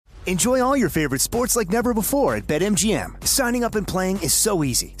Enjoy all your favorite sports like never before at BetMGM. Signing up and playing is so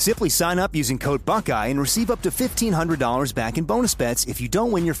easy. Simply sign up using code Buckeye and receive up to $1,500 back in bonus bets if you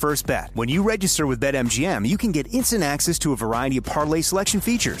don't win your first bet. When you register with BetMGM, you can get instant access to a variety of parlay selection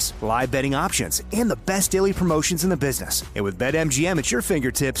features, live betting options, and the best daily promotions in the business. And with BetMGM at your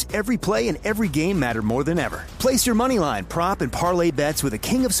fingertips, every play and every game matter more than ever. Place your moneyline, prop, and parlay bets with the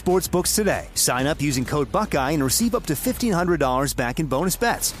king of sportsbooks today. Sign up using code Buckeye and receive up to $1,500 back in bonus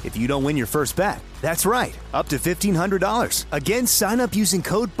bets if you don't win your first bet. That's right, up to $1,500. Again, sign up using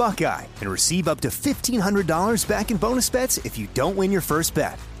code Buckeye and receive up to $1,500 back in bonus bets if you don't win your first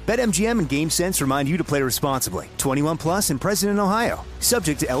bet. BetMGM and GameSense remind you to play responsibly. 21 plus and present in Ohio.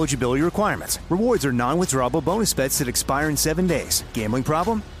 Subject to eligibility requirements. Rewards are non-withdrawable bonus bets that expire in 7 days. Gambling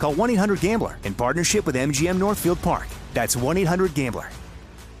problem? Call 1-800-GAMBLER in partnership with MGM Northfield Park. That's 1-800-GAMBLER.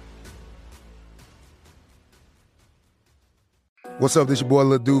 What's up, this your boy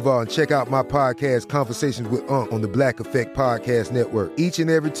Lil Duval, and check out my podcast, Conversations with Unc, on the Black Effect Podcast Network. Each and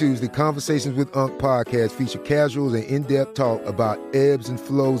every Tuesday, Conversations with Unc podcast feature casuals and in-depth talk about ebbs and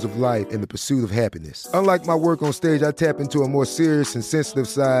flows of life and the pursuit of happiness. Unlike my work on stage, I tap into a more serious and sensitive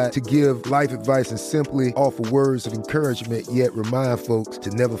side to give life advice and simply offer words of encouragement, yet remind folks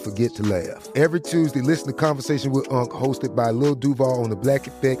to never forget to laugh. Every Tuesday, listen to Conversation with Unc, hosted by Lil Duval on the Black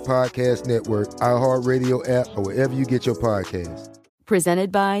Effect Podcast Network, iHeartRadio app, or wherever you get your podcasts.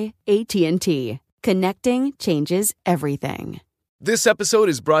 Presented by AT&T. Connecting changes everything. This episode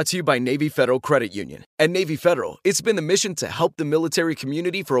is brought to you by Navy Federal Credit Union. At Navy Federal, it's been the mission to help the military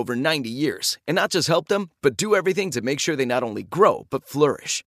community for over 90 years. And not just help them, but do everything to make sure they not only grow, but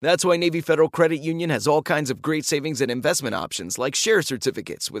flourish. That's why Navy Federal Credit Union has all kinds of great savings and investment options like share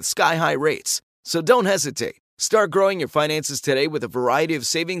certificates with sky-high rates. So don't hesitate. Start growing your finances today with a variety of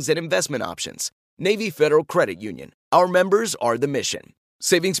savings and investment options. Navy Federal Credit Union. Our members are the mission.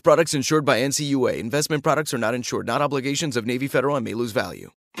 Savings products insured by NCUA. Investment products are not insured, not obligations of Navy Federal and may lose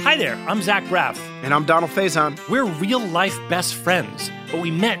value. Hi there, I'm Zach Braff. And I'm Donald Faison. We're real-life best friends, but we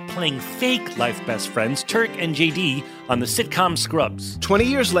met playing fake-life best friends, Turk and JD, on the sitcom Scrubs. 20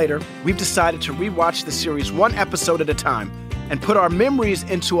 years later, we've decided to rewatch the series one episode at a time and put our memories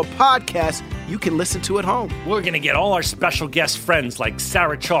into a podcast you can listen to at home. We're going to get all our special guest friends like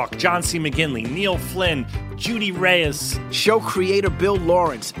Sarah Chalk, John C. McGinley, Neil Flynn, Judy Reyes. Show creator Bill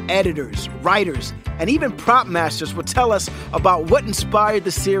Lawrence, editors, writers, and even prop masters will tell us about what inspired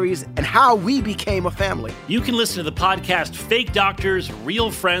the series and how we became a family. You can listen to the podcast Fake Doctors, Real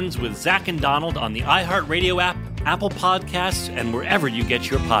Friends with Zach and Donald on the iHeartRadio app, Apple Podcasts, and wherever you get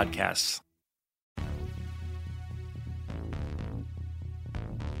your podcasts.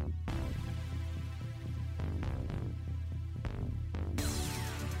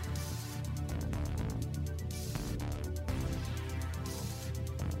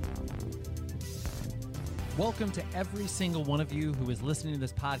 Welcome to every single one of you who is listening to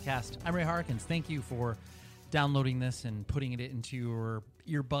this podcast. I'm Ray Harkins. Thank you for downloading this and putting it into your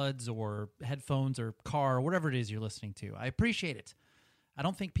earbuds or headphones or car or whatever it is you're listening to. I appreciate it. I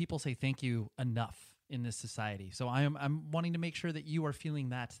don't think people say thank you enough in this society. So I'm wanting to make sure that you are feeling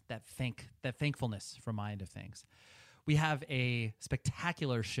that thankfulness from my end of things. We have a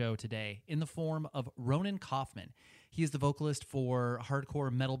spectacular show today in the form of Ronan Kaufman. He is the vocalist for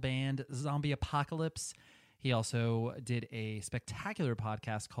hardcore metal band Zombie Apocalypse. He also did a spectacular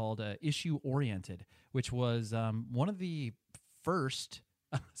podcast called Issue Oriented, which was one of the first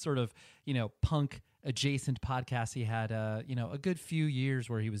sort of, punk adjacent podcasts. He had, a good few years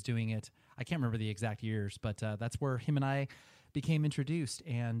where he was doing it. I can't remember the exact years, but that's where him and I became introduced.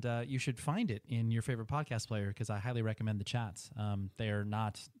 And you should find it in your favorite podcast player because I highly recommend the chats. They are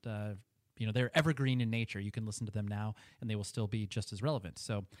not, they're evergreen in nature. You can listen to them now and they will still be just as relevant.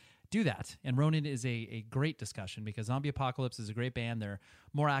 So do that. And Ronan is a great discussion because Zombie Apocalypse is a great band. They're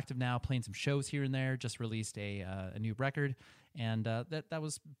more active now, playing some shows here and there, just released a new record. And that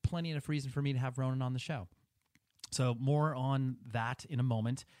was plenty enough reason for me to have Ronan on the show. So more on that in a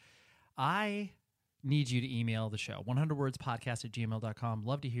moment. I need you to email the show, 100wordspodcast@gmail.com.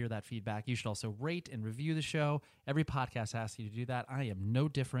 Love to hear that feedback. You should also rate and review the show. Every podcast asks you to do that. I am no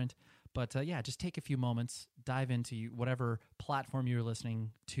different. But just take a few moments, dive into whatever platform you're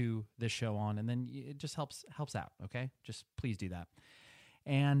listening to this show on, and then it just helps out, okay? Just please do that.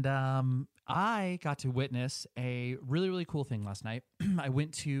 And I got to witness a really, really cool thing last night. I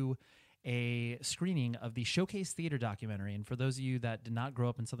went to a screening of the Showcase Theater documentary. And for those of you that did not grow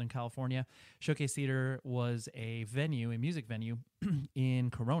up in Southern California, Showcase Theater was a music venue in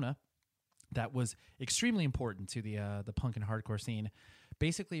Corona that was extremely important to the punk and hardcore scene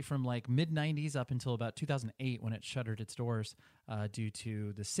basically from like mid 90s up until about 2008 when it shuttered its doors due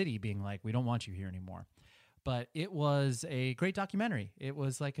to the city being like, we don't want you here anymore. But it was a great documentary. It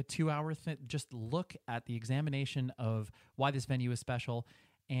was like a 2-hour just look at the examination of why this venue is special.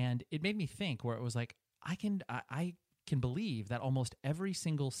 And it made me think, where it was like, I can believe that almost every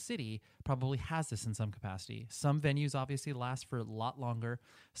single city probably has this in some capacity. Some venues obviously last for a lot longer.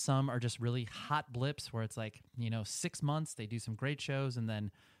 Some are just really hot blips where it's like, 6 months, they do some great shows and then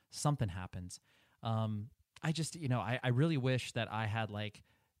something happens. I just, I really wish that I had like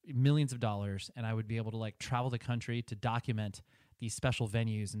millions of dollars and I would be able to like travel the country to document these special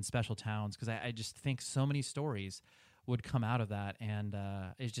venues and special towns, because I just think so many stories would come out of that. And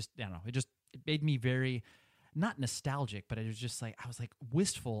it's just, I don't know, it made me very, not nostalgic, but it was just like, I was like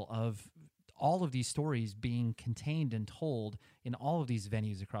wistful of all of these stories being contained and told in all of these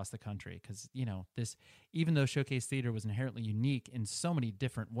venues across the country. Because, this, even though Showcase Theater was inherently unique in so many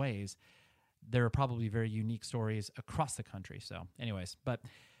different ways, there are probably very unique stories across the country. So anyways, but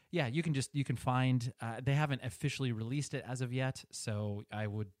yeah, you can find, they haven't officially released it as of yet. So I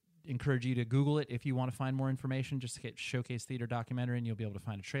would encourage you to Google it if you want to find more information. Just hit Showcase Theater documentary and you'll be able to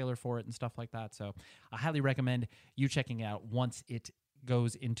find a trailer for it and stuff like that. So I highly recommend you checking it out once it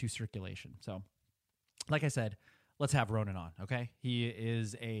goes into circulation. So like I said, let's have Ronan on, okay? He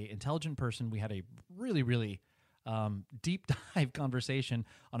is a intelligent person. We had a really, really deep dive conversation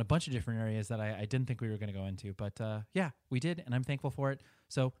on a bunch of different areas that I didn't think we were going to go into. But yeah, we did, and I'm thankful for it.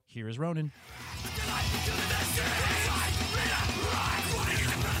 So here is Ronan.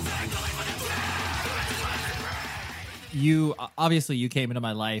 You obviously you came into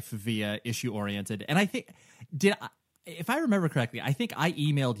my life via Issue Oriented, and I think if I remember correctly, I think I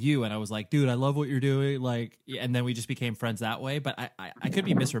emailed you and I was like, "Dude, I love what you're doing," like, and then we just became friends that way. But I could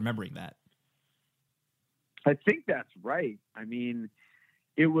be misremembering that. I think that's right. I mean,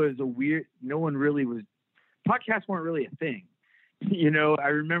 it was a weird. No one really was. Podcasts weren't really a thing. I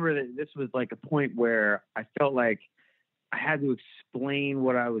remember that this was like a point where I felt like I had to explain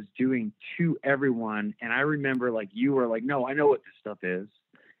what I was doing to everyone. And I remember like you were like, no, I know what this stuff is.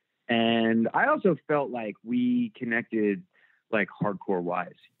 And I also felt like we connected like hardcore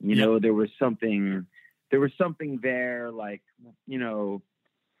wise, there was something there, like,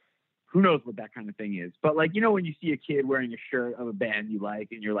 who knows what that kind of thing is. But like, when you see a kid wearing a shirt of a band you like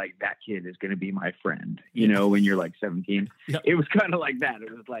and you're like, that kid is going to be my friend, when you're like 17, Yep. It was kind of like that.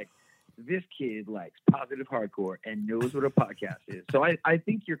 It was like, this kid likes positive hardcore and knows what a podcast is. So I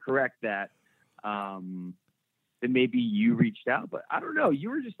think you're correct that maybe you reached out, but I don't know. You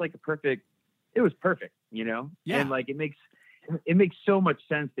were just like it was perfect, Yeah. And like, it makes so much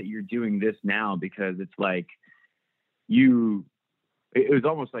sense that you're doing this now, because it's like it was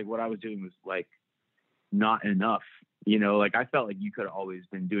almost like what I was doing was like not enough, like I felt like you could have always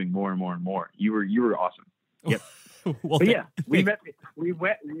been doing more and more and more. You were awesome. Yep. Well, but yeah, we met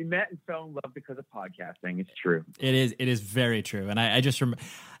and fell in love because of podcasting. It's true. It is very true. And I just remember,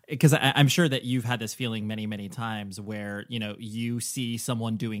 because I'm sure that you've had this feeling many, many times where, you see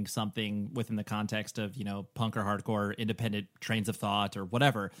someone doing something within the context of, punk or hardcore, independent trains of thought or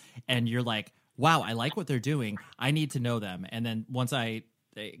whatever. And you're like, wow, I like what they're doing. I need to know them. And then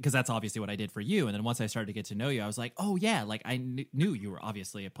because that's obviously what I did for you. And then once I started to get to know you, I was like, oh yeah, like I knew you were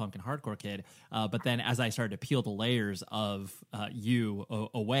obviously a punk and hardcore kid. But then as I started to peel the layers of you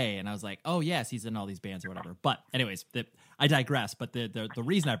away, and I was like, oh yes, he's in all these bands or whatever. But anyways, I digress. But the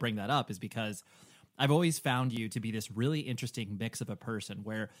reason I bring that up is because I've always found you to be this really interesting mix of a person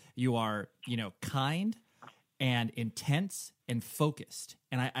where you are, kind and intense and focused.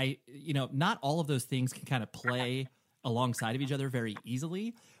 And I not all of those things can kind of play alongside of each other very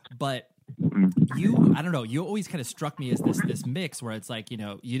easily, but I don't know, you always kind of struck me as this mix where it's like, you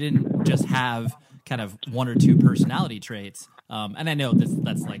didn't just have kind of one or two personality traits. And I know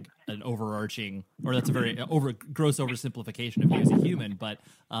that's like an overarching, or that's a very gross oversimplification of you as a human, but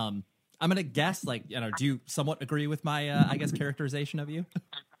I'm going to guess, like, do you somewhat agree with my, I guess, characterization of you?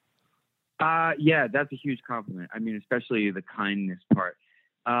 Yeah, that's a huge compliment. I mean, especially the kindness part.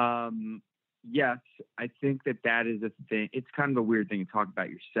 Yes, I think that is a thing. It's kind of a weird thing to talk about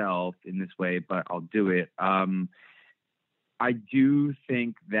yourself in this way, but I'll do it. I do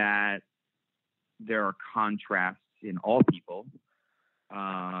think that there are contrasts in all people.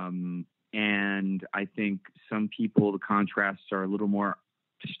 And I think some people, the contrasts are a little more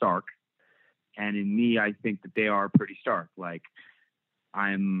stark. And in me, I think that they are pretty stark. Like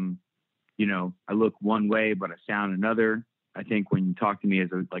I look one way, but I sound another. I think when you talk to me as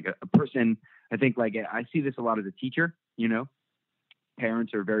a person, I think like I see this a lot as a teacher,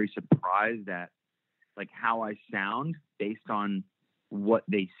 parents are very surprised at like how I sound based on what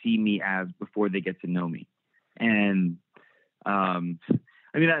they see me as before they get to know me. And I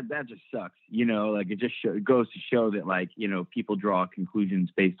mean, that just sucks, you know, like it just it goes to show that, like, you know, people draw conclusions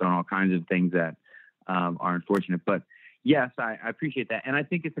based on all kinds of things that are unfortunate. But yes, I appreciate that. And I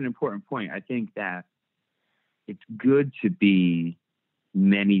think it's an important point. I think that it's good to be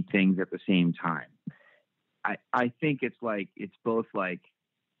many things at the same time. I think it's both like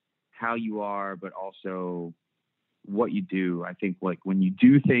how you are, but also what you do. I think like when you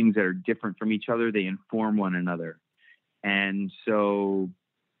do things that are different from each other, they inform one another. And so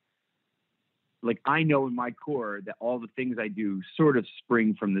like, I know in my core that all the things I do sort of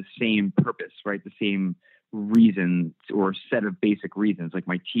spring from the same purpose, right? The same reason or set of basic reasons, like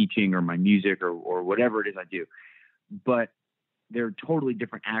my teaching or my music or whatever it is I do. But they're totally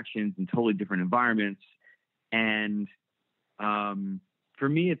different actions and totally different environments. And for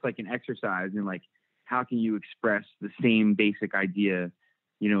me, it's like an exercise in like, how can you express the same basic idea,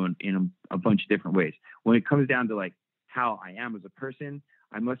 you know, in a bunch of different ways? When it comes down to like how I am as a person,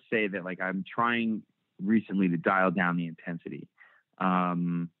 I must say that like I'm trying recently to dial down the intensity.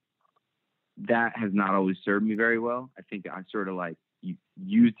 That has not always served me very well. I think I sort of like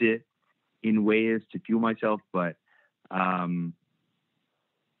used it in ways to fuel myself, but I'm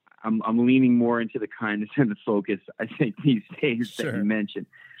leaning more into the kindness and the focus, I think, these days. Sure. That you mentioned.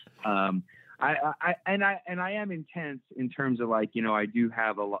 I am intense in terms of like, you know, I do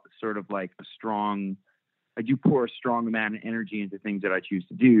have a lot, sort of like I do pour a strong amount of energy into things that I choose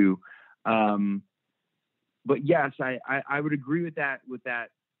to do. But yes, I would agree with that,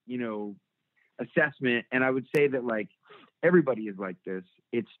 you know, assessment. And I would say that like everybody is like this.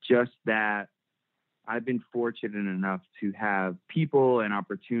 It's just that I've been fortunate enough to have people and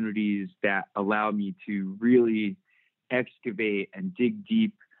opportunities that allow me to really excavate and dig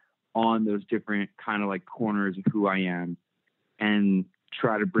deep on those different kind of like corners of who I am and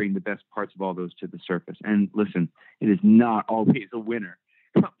try to bring the best parts of all those to the surface. And listen, it is not always a winner.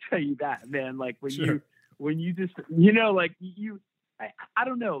 I'll tell you that, man. Like when you just, you know, like I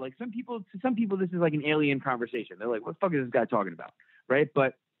don't know, like to some people, this is like an alien conversation. They're like, what the fuck is this guy talking about? Right.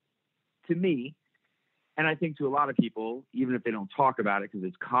 But to me, and I think to a lot of people, even if they don't talk about it because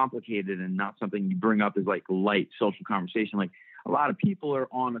it's complicated and not something you bring up as like light social conversation, like a lot of people are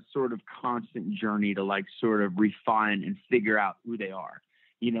on a sort of constant journey to like sort of refine and figure out who they are,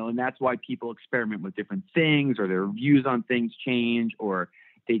 you know, and that's why people experiment with different things, or their views on things change, or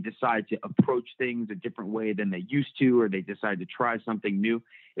they decide to approach things a different way than they used to, or they decide to try something new.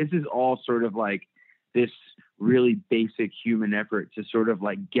 This is all sort of like this really basic human effort to sort of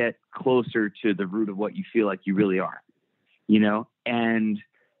like get closer to the root of what you feel like you really are, you know? And,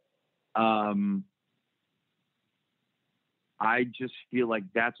 I just feel like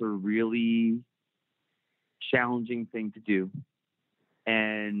that's a really challenging thing to do.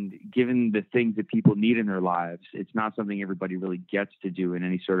 And given the things that people need in their lives, it's not something everybody really gets to do in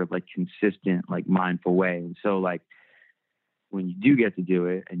any sort of like consistent, like mindful way. And so like when you do get to do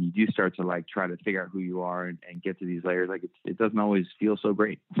it and you do start to like try to figure out who you are and get to these layers, like it doesn't always feel so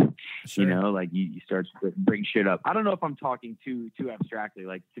great. Sure. You know, like you start to bring shit up. I don't know if I'm talking too abstractly.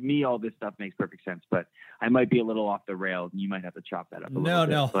 Like to me, all this stuff makes perfect sense, but I might be a little off the rails and you might have to chop that up a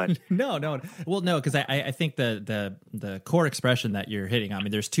little bit. But No. Well, no, because I think the core expression that you're hitting, I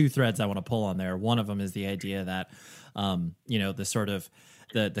mean, there's two threads I want to pull on there. One of them is the idea that, you know, the sort of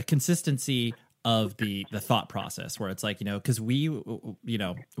the consistency of the thought process, where it's like, you know, because we, you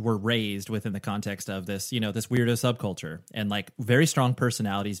know, were raised within the context of this, you know, this weirdo subculture, and like very strong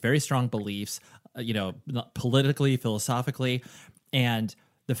personalities, very strong beliefs, you know, politically, philosophically. And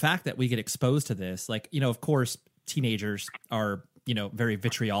the fact that we get exposed to this, like, you know, of course, teenagers are, you know, very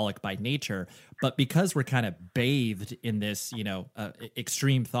vitriolic by nature, but because we're kind of bathed in this, you know,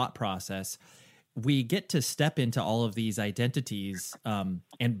 extreme thought process, we get to step into all of these identities and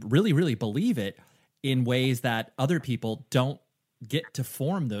really, really believe it in ways that other people don't get to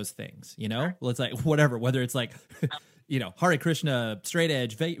form those things, you know? Well, it's like whatever, whether it's like, you know, Hare Krishna, straight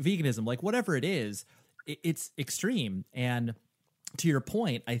edge, veganism, like whatever it is, it's extreme. And to your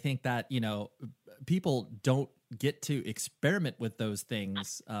point, I think that, you know, people don't get to experiment with those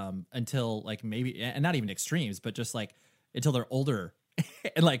things until like maybe, and not even extremes, but just like until they're older.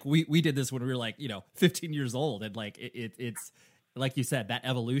 And like we did this when we were like, you know, 15 years old, and like it's like you said, that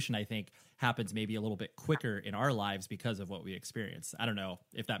evolution I think happens maybe a little bit quicker in our lives because of what we experience. I don't know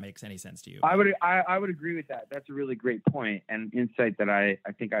if that makes any sense to you. I would agree with that. That's a really great point and insight that I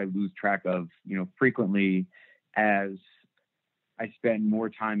think I lose track of, you know, frequently as I spend more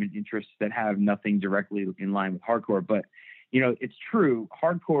time and interests that have nothing directly in line with hardcore. But, you know, it's true.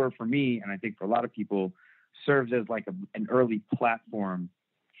 Hardcore for me, and I think for a lot of people, serves as like an early platform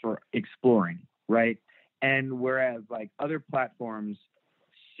for exploring, right? And whereas like other platforms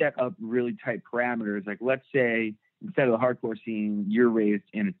set up really tight parameters, like let's say instead of the hardcore scene, you're raised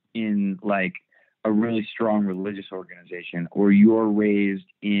in like a really strong religious organization, or you're raised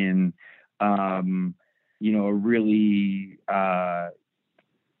in, you know, a really,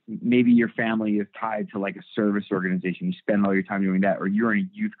 maybe your family is tied to like a service organization. You spend all your time doing that, or you're in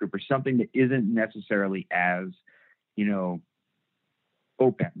a youth group or something that isn't necessarily as, you know,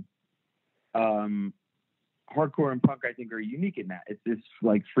 open. Hardcore and punk, I think, are unique in that it's this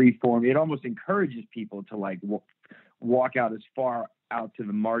like free form. It almost encourages people to like walk out as far out to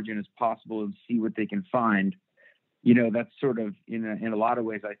the margin as possible and see what they can find. You know, that's sort of in a lot of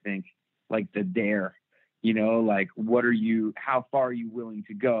ways, I think, like the dare, you know, like how far are you willing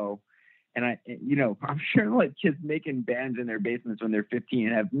to go? And you know, I'm sure like kids making bands in their basements when they're 15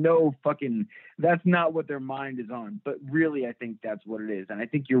 have no fucking, that's not what their mind is on. But really, I think that's what it is. And I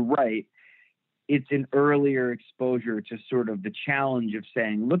think you're right. It's an earlier exposure to sort of the challenge of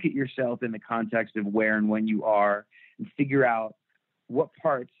saying, look at yourself in the context of where and when you are, and figure out what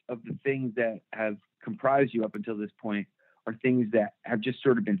parts of the things that have comprised you up until this point are things that have just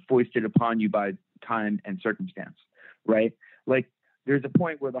sort of been foisted upon you by time and circumstance, right? Like there's a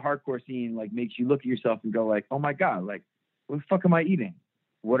point where the hardcore scene like makes you look at yourself and go like, oh my God, like what the fuck am I eating?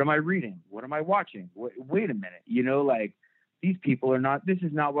 What am I reading? What am I watching? Wait a minute, you know, like these people are not, this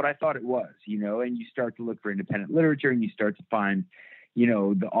is not what I thought it was, you know, and you start to look for independent literature and you start to find, you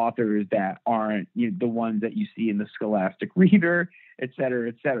know, the authors that aren't, you know, the ones that you see in the Scholastic Reader, et cetera,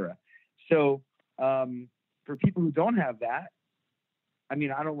 et cetera. So for people who don't have that, I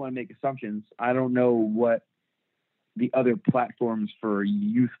mean, I don't want to make assumptions. I don't know what the other platforms for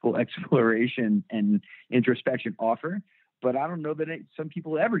youthful exploration and introspection offer, but I don't know that some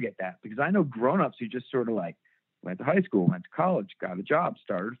people ever get that, because I know grownups who just sort of like went to high school, went to college, got a job,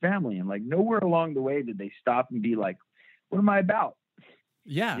 started a family, and like nowhere along the way did they stop and be like, what am I about?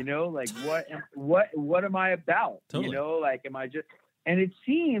 Yeah. You know, like what am I about? Totally. You know, like, am I just, and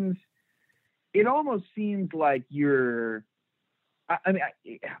it almost seems like you're, I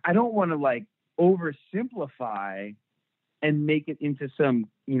mean, I don't want to like oversimplify and make it into some,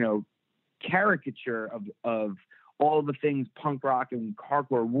 you know, caricature of all the things punk rock and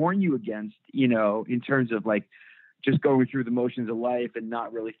hardcore warn you against, you know, in terms of like just going through the motions of life and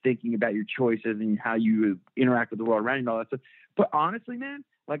not really thinking about your choices and how you interact with the world around you and all that stuff. But honestly, man,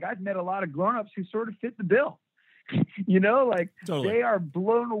 like I've met a lot of grownups who sort of fit the bill, you know, like Totally. They are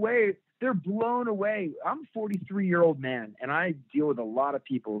blown away. They're blown away. I'm a 43-year-old man, and I deal with a lot of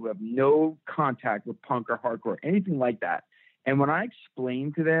people who have no contact with punk or hardcore, anything like that. And when I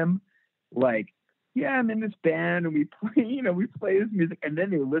explain to them, like, yeah, I'm in this band and we play this music, and then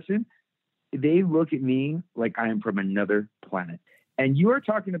they listen, they look at me like I am from another planet. And you are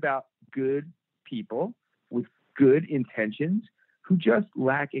talking about good people with good intentions who just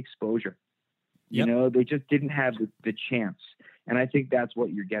lack exposure. Yep. You know, they just didn't have the chance. And I think that's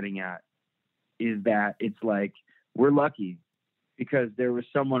what you're getting at, is that it's like, we're lucky because there was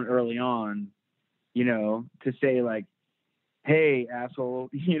someone early on, you know, to say like, hey, asshole,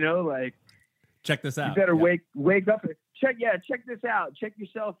 you know, like, check this out. You better wake up. Check this out. Check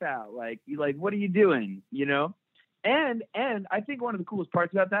yourself out. Like, what are you doing? You know? And I think one of the coolest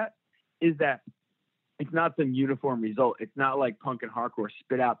parts about that is that it's not some uniform result. It's not like punk and hardcore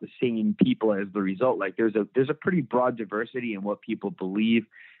spit out the same people as the result. Like there's a pretty broad diversity in what people believe,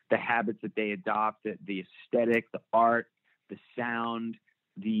 the habits that they adopt, the aesthetic, the art, the sound,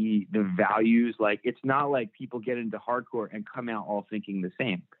 the values. Like it's not like people get into hardcore and come out all thinking the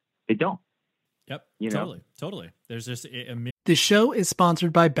same. They don't. Yep. You know? Totally. There's just The show is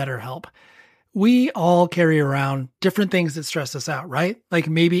sponsored by BetterHelp. We all carry around different things that stress us out, right? Like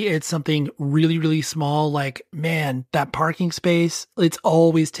maybe it's something really, really small, like, man, that parking space, it's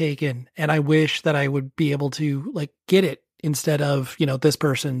always taken. And I wish that I would be able to like get it instead of, you know, this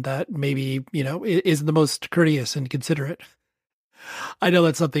person that maybe, you know, is the most courteous and considerate. I know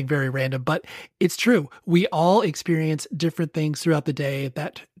that's something very random, but it's true. We all experience different things throughout the day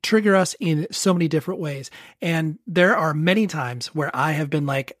that trigger us in so many different ways. And there are many times where I have been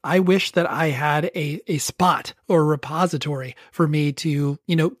like, I wish that I had a spot or a repository for me to,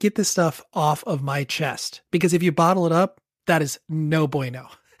 you know, get this stuff off of my chest. Because if you bottle it up, that is no bueno.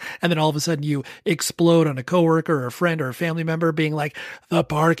 And then all of a sudden you explode on a coworker or a friend or a family member being like, the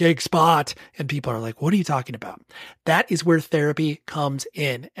parking spot. And people are like, what are you talking about? That is where therapy comes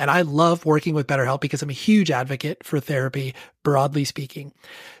in. And I love working with BetterHelp because I'm a huge advocate for therapy, broadly speaking.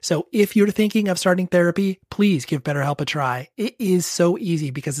 So if you're thinking of starting therapy, please give BetterHelp a try. It is so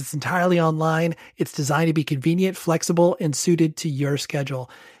easy because it's entirely online. It's designed to be convenient, flexible, and suited to your schedule.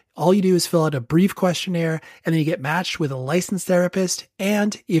 All you do is fill out a brief questionnaire and then you get matched with a licensed therapist.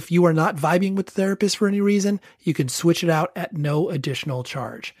 And if you are not vibing with the therapist for any reason, you can switch it out at no additional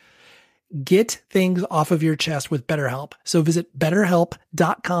charge. Get things off of your chest with BetterHelp. So visit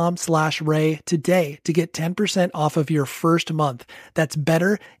betterhelp.com/Ray today to get 10% off of your first month. That's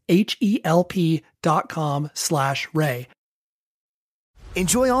betterhelp.com/Ray.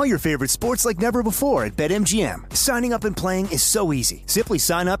 Enjoy all your favorite sports like never before at BetMGM. Signing up and playing is so easy. Simply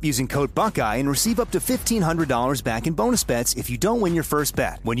sign up using code Buckeye and receive up to $1,500 back in bonus bets if you don't win your first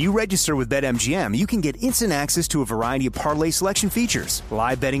bet. When you register with BetMGM, you can get instant access to a variety of parlay selection features,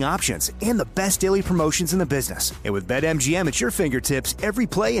 live betting options, and the best daily promotions in the business. And with BetMGM at your fingertips, every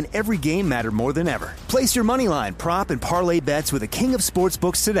play and every game matter more than ever. Place your moneyline, prop, and parlay bets with the king of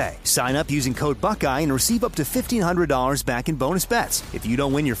sportsbooks today. Sign up using code Buckeye and receive up to $1,500 back in bonus bets if you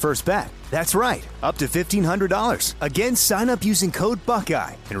don't win your first bet. That's right, up to $1,500. Again, sign up using code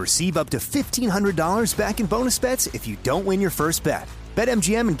Buckeye and receive up to $1,500 back in bonus bets if you don't win your first bet.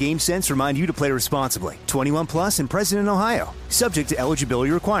 BetMGM and GameSense remind you to play responsibly. 21 plus and present in Ohio. Subject to eligibility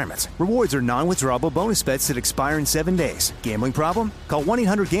requirements. Rewards are non-withdrawable bonus bets that expire in 7 days. Gambling problem? Call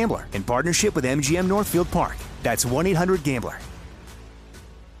 1-800-GAMBLER in partnership with MGM Northfield Park. That's 1-800-GAMBLER.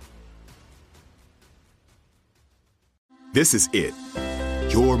 This is it.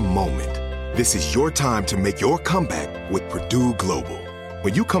 Your moment. This is your time to make your comeback with Purdue Global.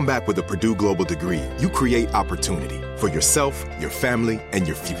 When you come back with a Purdue Global degree, you create opportunity for yourself, your family, and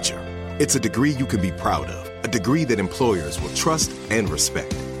your future. It's a degree you can be proud of, a degree that employers will trust and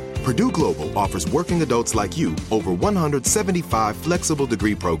respect. Purdue Global offers working adults like you over 175 flexible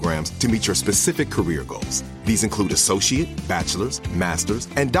degree programs to meet your specific career goals. These include associate, bachelor's, master's,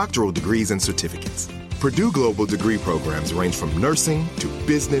 and doctoral degrees and certificates. Purdue Global degree programs range from nursing to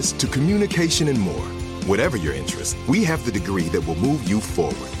business to communication and more. Whatever your interest, we have the degree that will move you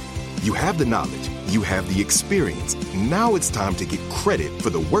forward. You have the knowledge, you have the experience. Now it's time to get credit for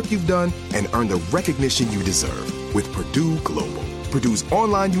the work you've done and earn the recognition you deserve with Purdue Global, Purdue's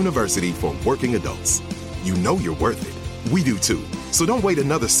online university for working adults. You know you're worth it. We do too. So don't wait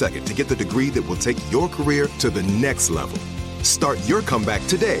another second to get the degree that will take your career to the next level. Start your comeback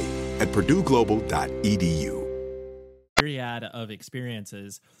today at purdueglobal.edu. Myriad of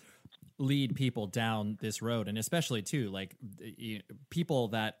experiences lead people down this road, and especially too, like people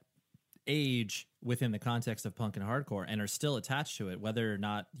that age within the context of punk and hardcore and are still attached to it, whether or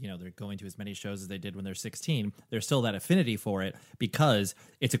not, they're going to as many shows as they did when they're 16, there's still that affinity for it because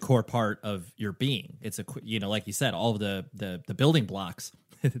it's a core part of your being. It's like you said, all of the building blocks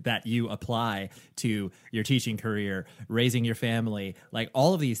that you apply to your teaching career, raising your family, like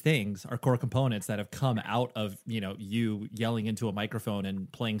all of these things are core components that have come out of, you yelling into a microphone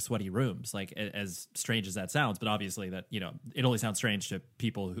and playing Sweaty Rooms, like as strange as that sounds, but obviously that, it only sounds strange to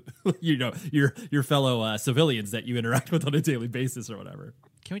people who, your fellow civilians that you interact with on a daily basis or whatever.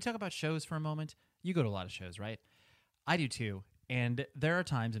 Can we talk about shows for a moment? You go to a lot of shows, right? I do too. And there are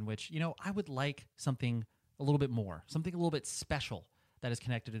times in which, I would like something a little bit more, something a little bit special that is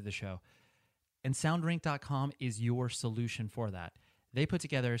connected to the show. And soundrink.com is your solution for that. They put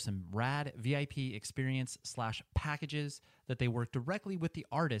together some rad VIP experience / packages that they work directly with the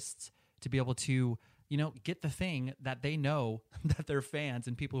artists to be able to, get the thing that they know that their fans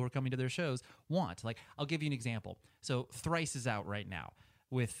and people who are coming to their shows want. Like, I'll give you an example. So Thrice is out right now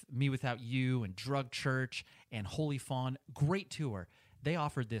with Me Without You and Drug Church and Holy Fawn. Great tour. They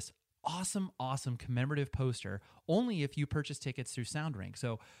offered this awesome commemorative poster only if you purchase tickets through SoundRink.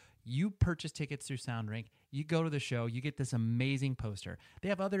 So you purchase tickets through SoundRink, you go to the show, you get this amazing poster. They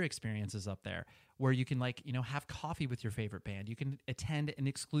have other experiences up there where you can have coffee with your favorite band. You can attend an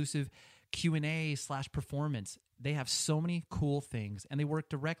exclusive Q&A / performance. They have so many cool things, and they work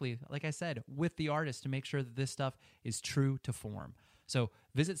directly, like I said, with the artist to make sure that this stuff is true to form. So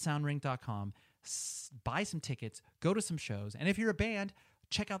visit soundrink.com, buy some tickets, go to some shows, and if you're a band,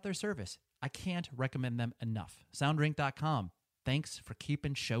 check out their service. I can't recommend them enough. Soundrink.com. Thanks for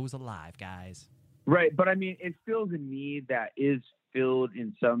keeping shows alive, guys. Right, but I mean, it fills a need that is filled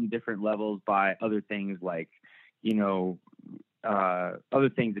in some different levels by other things like, other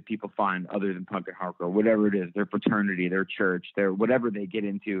things that people find other than punk and hardcore, whatever it is, their fraternity, their church, their whatever they get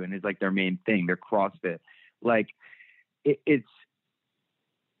into and is like their main thing, their CrossFit. Like, it's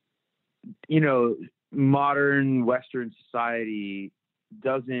modern Western society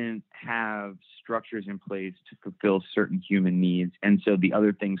doesn't have structures in place to fulfill certain human needs. And so the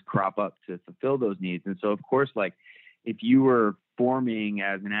other things crop up to fulfill those needs. And so, of course, like if you were forming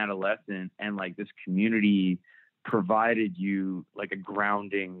as an adolescent and like this community provided you like a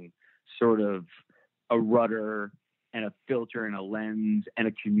grounding sort of a rudder and a filter and a lens and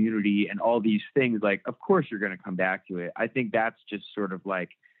a community and all these things, like, of course you're going to come back to it. I think that's just sort of like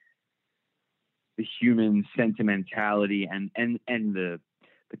the human sentimentality and the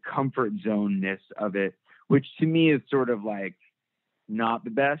comfort zone-ness of it, which to me is sort of like not the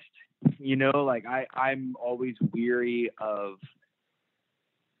best, like I'm always weary of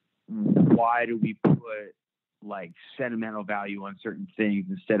why do we put like sentimental value on certain things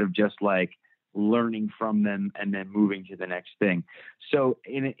instead of just like learning from them and then moving to the next thing. So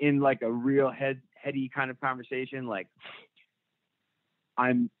in like a real heady kind of conversation, like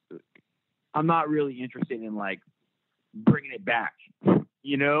I'm not really interested in like bringing it back,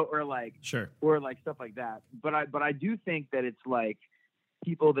 or like, sure, or like stuff like that. But I do think that it's like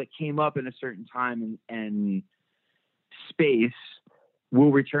people that came up in a certain time and space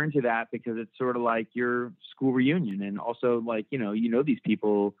will return to that because it's sort of like your school reunion. And also like, these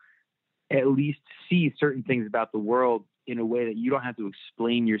people at least see certain things about the world in a way that you don't have to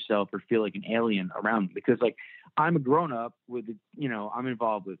explain yourself or feel like an alien around them. Because like I'm a grown up with, I'm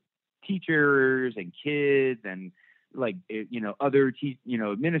involved with teachers and kids and like, other,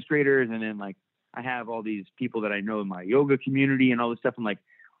 administrators. And then like, I have all these people that I know in my yoga community and all this stuff. And like,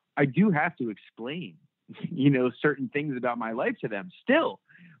 I do have to explain, certain things about my life to them still.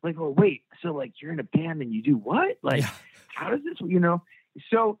 Like, oh, wait, so like you're in a band and you do what? Like, how does this,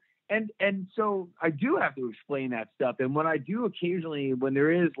 So, and so I do have to explain that stuff. And when I do occasionally, when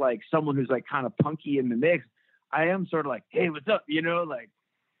there is like someone who's like kind of punky in the mix, I am sort of like, hey, what's up? Like,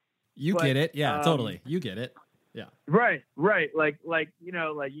 you get it. Yeah, totally. You get it. Yeah. Right. Like, like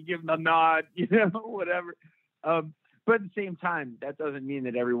you give them a nod, whatever. But at the same time, that doesn't mean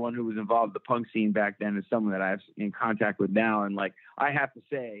that everyone who was involved in the punk scene back then is someone that I have in contact with now. And like, I have to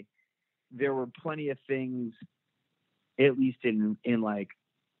say there were plenty of things, at least in like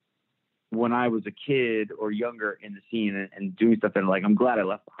when I was a kid or younger in the scene and doing stuff that like, I'm glad I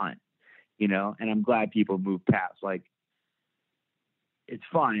left behind, and I'm glad people moved past. Like, it's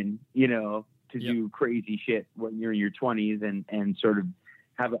fine, to do crazy shit when you're in your 20s and sort of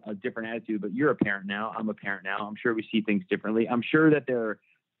have a different attitude, but you're a parent now. I'm a parent now. I'm sure we see things differently. I'm sure that there are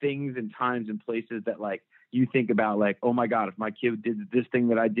things and times and places that like you think about like, oh my God, if my kid did this thing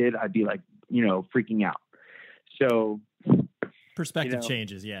that I did, I'd be like, freaking out. So perspective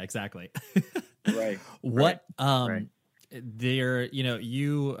changes. Yeah, exactly. Right. What, right. There,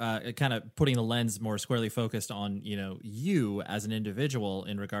 you kind of putting the lens more squarely focused on, you as an individual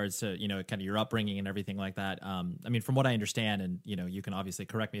in regards to, kind of your upbringing and everything like that. I mean, from what I understand, and, you can obviously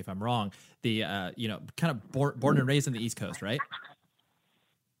correct me if I'm wrong, the, kind of born and raised in the East Coast, right?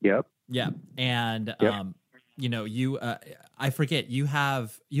 Yep. Yeah. And, you, I forget, you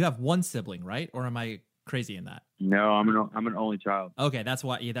have one sibling, right? Or am I crazy in that? No, I'm an only child. Okay. That's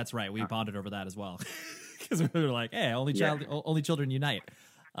why. Yeah, that's right. We bonded over that as well. Because we were like, hey, only children unite.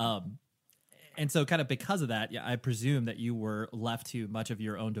 And so kind of because of that, I presume that you were left to much of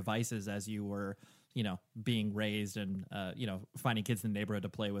your own devices as you were, being raised and, finding kids in the neighborhood to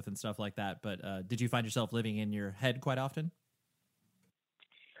play with and stuff like that. But did you find yourself living in your head quite often?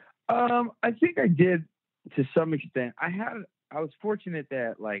 I think I did to some extent. I was fortunate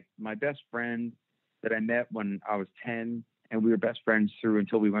that like my best friend that I met when I was 10 and we were best friends through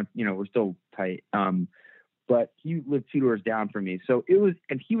until we went, we're still tight. But he lived 2 doors down from me. So it was,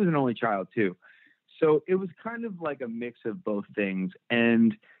 and he was an only child too. So it was kind of like a mix of both things.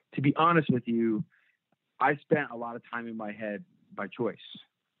 And to be honest with you, I spent a lot of time in my head by choice.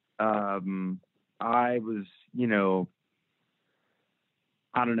 I was,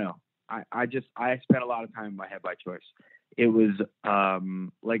 I don't know. I spent a lot of time in my head by choice. It was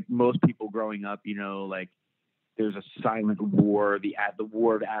like most people growing up, like there's a silent war, the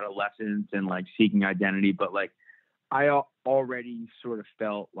war of adolescence and like seeking identity. But like, I already sort of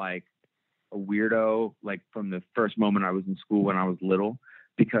felt like a weirdo, like from the first moment I was in school when I was little,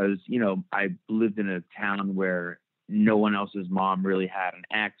 because, I lived in a town where no one else's mom really had an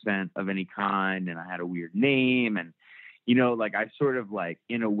accent of any kind. And I had a weird name. And, like I sort of like,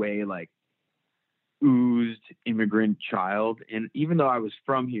 in a way, like oozed immigrant child. And even though I was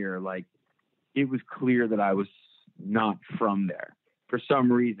from here, like, it was clear that I was not from there for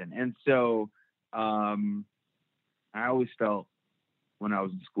some reason. And so I always felt when I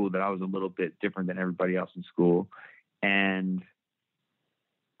was in school that I was a little bit different than everybody else in school. And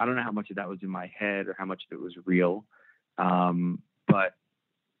I don't know how much of that was in my head or how much of it was real. But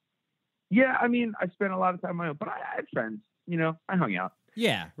yeah, I mean, I spent a lot of time on my own, but I had friends, you know, I hung out.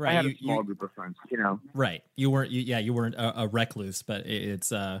 Yeah, right. I had a small group of friends, you know. Right. You weren't a recluse, but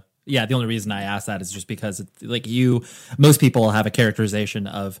it's yeah, the only reason I ask that is just because it's like most people have a characterization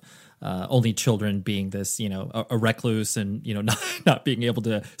of only children being this, you know, a recluse and, you know, not being able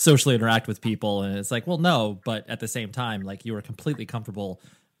to socially interact with people. And it's like, well, no, but at the same time, like you were completely comfortable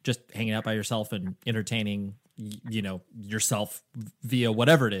just hanging out by yourself and entertaining, you know, yourself via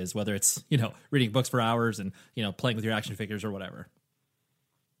whatever it is, whether it's, you know, reading books for hours and, you know, playing with your action figures or whatever.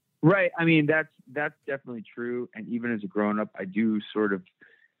 Right. I mean, that's definitely true. And even as a grown up, I do sort of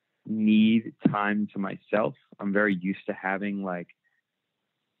need time to myself. I'm very used to having like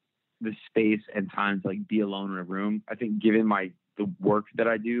the space and time to like be alone in a room. I think given the work that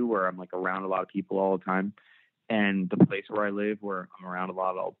I do, where I'm like around a lot of people all the time, and the place where I live, where I'm around a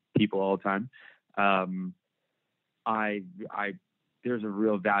lot of people all the time, there's a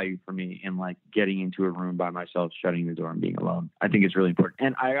real value for me in like getting into a room by myself, shutting the door and being alone. I think it's really important.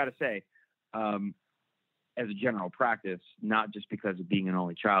 And I got to say, as a general practice, not just because of being an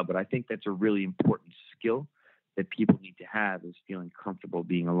only child, but I think that's a really important skill that people need to have, is feeling comfortable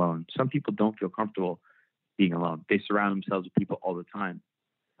being alone. Some people don't feel comfortable being alone. They surround themselves with people all the time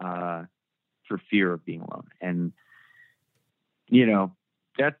for fear of being alone. And, you know,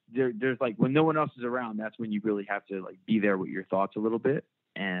 there's like, when no one else is around, that's when you really have to like be there with your thoughts a little bit.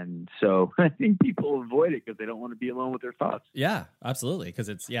 And so I think people avoid it because they don't want to be alone with their thoughts. Yeah, absolutely. Because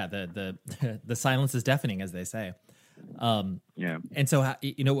it's, the silence is deafening, as they say. Yeah. And so,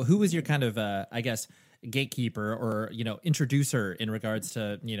 you know, who was your kind of, I guess, gatekeeper or, you know, introducer in regards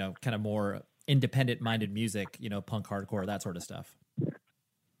to, you know, kind of more independent minded music, you know, punk, hardcore, that sort of stuff?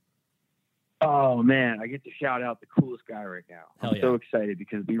 Oh man, I get to shout out the coolest guy right now. I'm so excited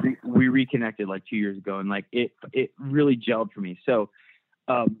because we reconnected like 2 years ago, and like it really gelled for me. So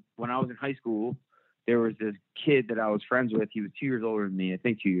when I was in high school, there was this kid that I was friends with. He was 2 years older than me, I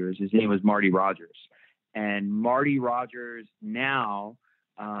think 2 years. His name was Marty Rogers. And Marty Rogers now,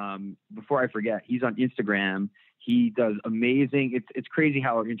 before I forget, he's on Instagram. He does amazing. It's crazy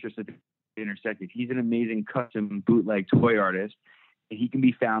how our interests have intersected. He's an amazing custom bootleg toy artist. He can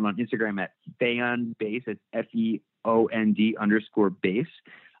be found on Instagram at FeonBass. It's FEOND_bass.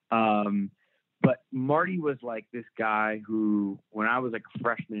 But Marty was like this guy who, when I was like a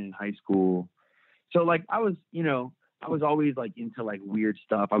freshman in high school, so like I was always like into like weird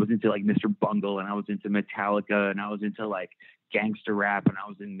stuff. I was into like Mr. Bungle, and I was into Metallica, and I was into like gangster rap, and I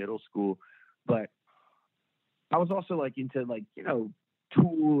was in middle school. But I was also like into like, you know,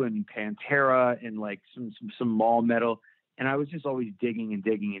 Tool and Pantera and like some mall metal. And I was just always digging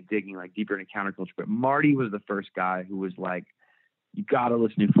like deeper into counterculture. But Marty was the first guy who was like, you got to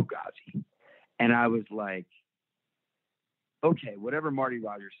listen to Fugazi. And I was like, okay, whatever Marty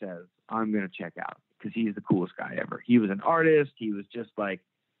Rogers says, I'm going to check out, because he's the coolest guy ever. He was an artist. He was just like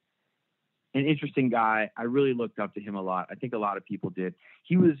an interesting guy. I really looked up to him a lot. I think a lot of people did.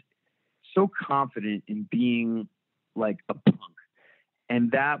 He was so confident in being like a punk.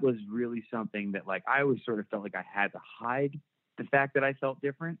 And that was really something that like I always sort of felt like I had to hide the fact that I felt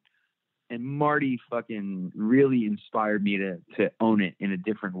different. And Marty fucking really inspired me to own it in a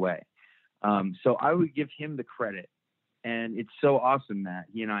different way. So I would give him the credit. And it's so awesome that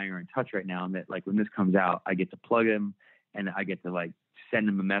he and I are in touch right now, and that like when this comes out, I get to plug him and I get to like send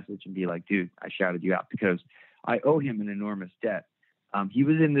him a message and be like, dude, I shouted you out, because I owe him an enormous debt. He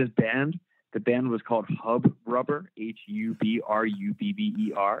was in this band. The band was called Hub Rubber, HUBRUBBER.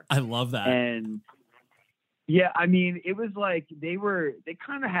 I love that. And yeah, I mean, it was like they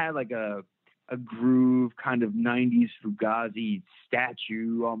kind of had like a groove, kind of 90s Fugazi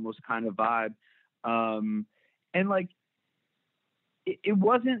statue almost kind of vibe. And like it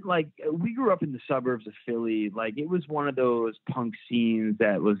wasn't like, we grew up in the suburbs of Philly. Like it was one of those punk scenes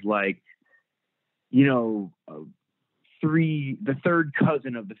that was like, you know, the third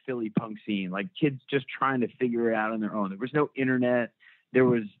cousin of the Philly punk scene, like kids just trying to figure it out on their own. There was no internet. There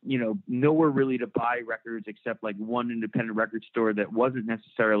was, you know, nowhere really to buy records except like one independent record store that wasn't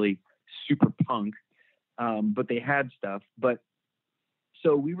necessarily super punk, but they had stuff. But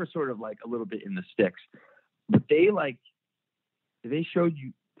so we were sort of like a little bit in the sticks. But they showed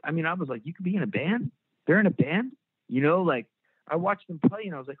you, I mean, I was like, you could be in a band? They're in a band? You know, like I watched them play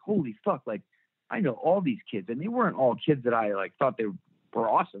and I was like, holy fuck, like I know all these kids, and they weren't all kids that I like thought they were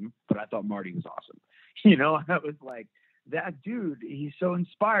awesome, but I thought Marty was awesome. You know, I was like, that dude, he's so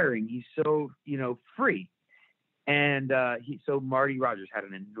inspiring. He's so, you know, free. And so Marty Rogers had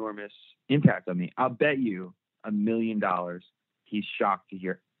an enormous impact on me. I'll bet you $1 million he's shocked to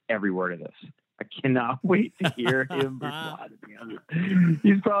hear every word of this. I cannot wait to hear him respond.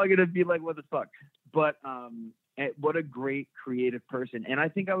 He's probably going to be like, what the fuck? But what a great creative person. And I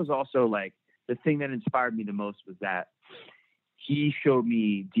think I was also like, the thing that inspired me the most was that he showed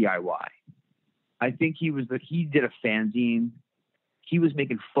me DIY. I think he did a fanzine. He was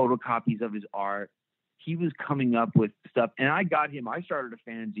making photocopies of his art. He was coming up with stuff. And I started a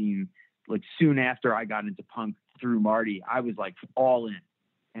fanzine like soon after I got into punk through Marty. I was like all in.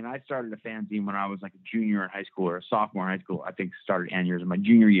 And I started a fanzine when I was like a junior in high school or a sophomore in high school. I think started end of my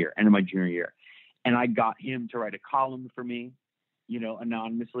junior year. And I got him to write a column for me,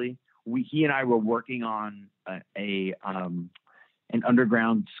 anonymously. He and I were working on an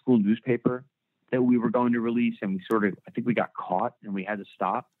underground school newspaper that we were going to release, and I think we got caught and we had to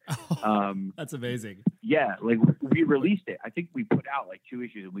stop. That's amazing. Yeah, like we released it. I think we put out like 2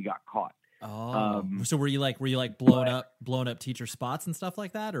 issues and we got caught. Oh, so were you like blown up teacher spots and stuff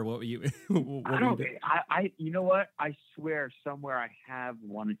like that, or what were you? You know what? I swear somewhere I have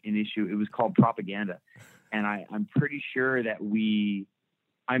an issue. It was called Propaganda, and I'm pretty sure that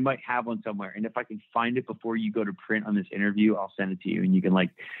I might have one somewhere. And if I can find it before you go to print on this interview, I'll send it to you, and you can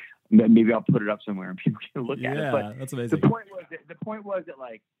maybe I'll put it up somewhere and people can look at it. But that's amazing. The point was that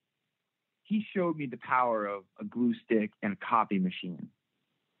like he showed me the power of a glue stick and a copy machine.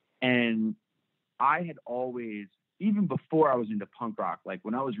 And I had always, even before I was into punk rock, like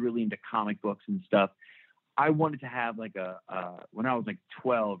when I was really into comic books and stuff, I wanted to have like when I was like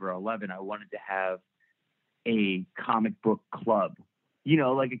 12 or 11, I wanted to have a comic book club,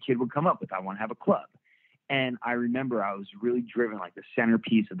 like a kid would come up with, I want to have a club. And I remember I was really driven, like the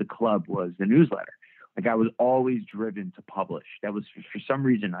centerpiece of the club was the newsletter. Like I was always driven to publish. That was for some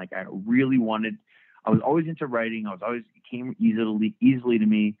reason, like I was always into writing. It came easily to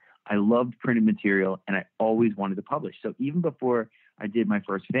me. I loved printed material and I always wanted to publish. So even before I did my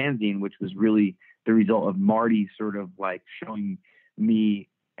first fanzine, which was really the result of Marty sort of like showing me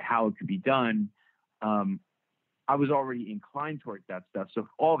how it could be done, I was already inclined towards that stuff. So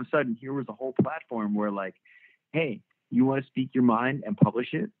all of a sudden here was a whole platform where like, hey, you want to speak your mind and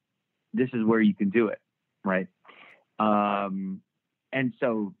publish it? This is where you can do it. Right. And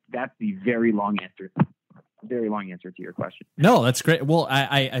so that's the very long answer to your question. No, that's great. Well,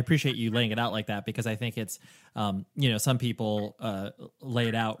 I appreciate you laying it out like that, because I think it's, some people lay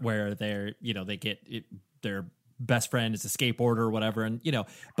it out where they get it, their best friend is a skateboarder or whatever. And,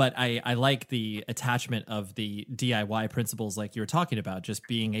 but I like the attachment of the DIY principles like you were talking about, just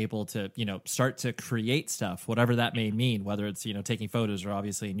being able to, start to create stuff, whatever that may mean, whether it's, taking photos or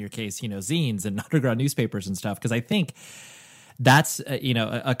obviously in your case, zines and underground newspapers and stuff. Because I think that's,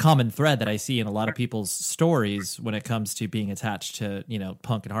 a common thread that I see in a lot of people's stories when it comes to being attached to,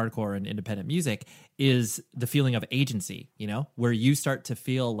 punk and hardcore and independent music, is the feeling of agency, where you start to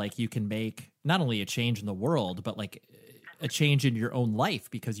feel like you can make not only a change in the world, but like a change in your own life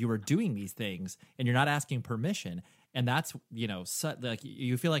because you are doing these things and you're not asking permission. And that's, like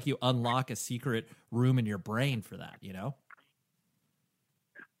you feel like you unlock a secret room in your brain for that,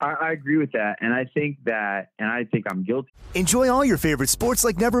 I agree with that, and I think I'm guilty. Enjoy all your favorite sports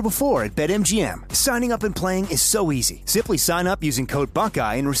like never before at BetMGM. Signing up and playing is so easy. Simply sign up using code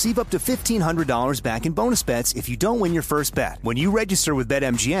Buckeye and receive up to $1,500 back in bonus bets if you don't win your first bet. When you register with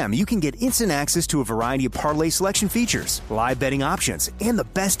BetMGM, you can get instant access to a variety of parlay selection features, live betting options, and the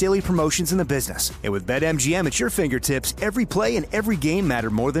best daily promotions in the business. And with BetMGM at your fingertips, every play and every game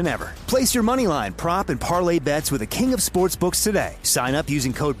matter more than ever. Place your moneyline, prop, and parlay bets with the king of sportsbooks today. Sign up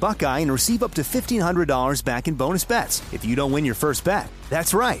using code Buckeye and receive up to $1,500 back in bonus bets if you don't win your first bet.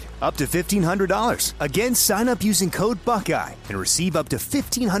 That's right, up to $1,500. Again, sign up using code Buckeye and receive up to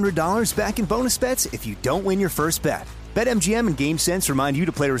 $1,500 back in bonus bets if you don't win your first bet. BetMGM and GameSense remind you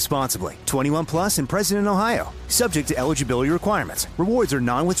to play responsibly. 21 plus and present in Ohio. Subject to eligibility requirements. Rewards are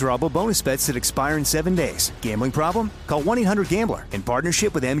non-withdrawable bonus bets that expire in 7 days. Gambling problem? Call 1-800-GAMBLER in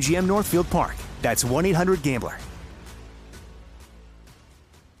partnership with MGM Northfield Park. That's 1-800-GAMBLER.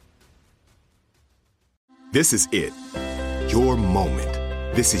 This is it. Your moment.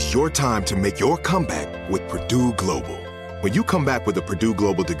 This is your time to make your comeback with Purdue Global. When you come back with a Purdue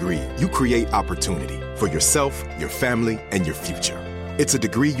Global degree, you create opportunity for yourself, your family, and your future. It's a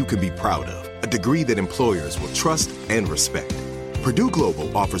degree you can be proud of, a degree that employers will trust and respect. Purdue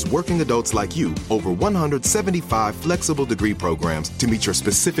Global offers working adults like you over 175 flexible degree programs to meet your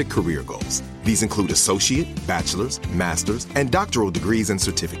specific career goals. These include associate, bachelor's, master's, and doctoral degrees and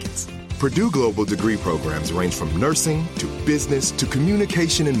certificates. Purdue Global degree programs range from nursing to business to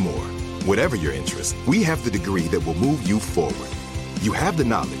communication and more. Whatever your interest, we have the degree that will move you forward. You have the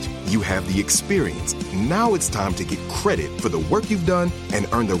knowledge, You have the experience. Now it's time to get credit for the work you've done and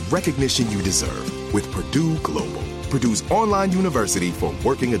earn the recognition you deserve with Purdue Global, Purdue's online university for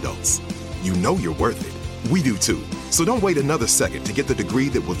working adults. You know you're worth it. We do too. So don't wait another second to get the degree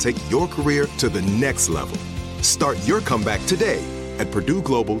that will take your career to the next level. Start your comeback today at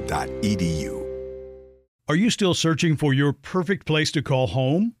purdueglobal.edu. Are you still searching for your perfect place to call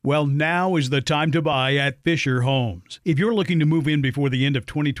home? Well, now is the time to buy at Fisher Homes. If you're looking to move in before the end of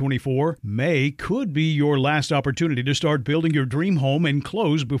 2024, May could be your last opportunity to start building your dream home and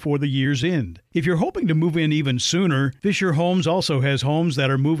close before the year's end. If you're hoping to move in even sooner, Fisher Homes also has homes that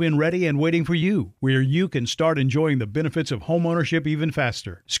are move-in ready and waiting for you, where you can start enjoying the benefits of homeownership even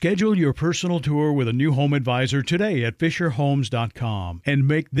faster. Schedule your personal tour with a new home advisor today at FisherHomes.com and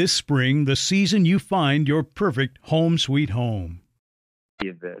make this spring the season you find your perfect home sweet home.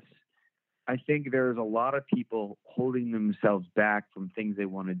 This, I think there's a lot of people holding themselves back from things they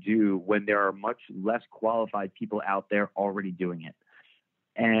want to do when there are much less qualified people out there already doing it.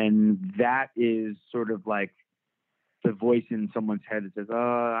 And that is sort of like the voice in someone's head that says,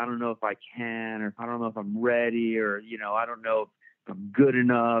 oh, I don't know if I can, or I don't know if I'm ready, or, you know, I don't know if I'm good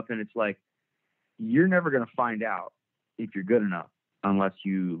enough. And it's like, you're never going to find out if you're good enough unless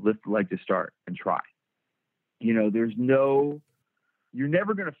you lift the leg to start and try. You know, you're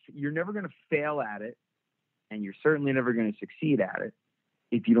never going to fail at it, and you're certainly never going to succeed at it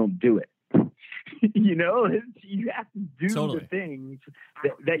if you don't do it. You know, you have to do the things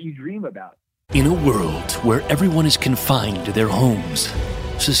that you dream about. In a world where everyone is confined to their homes,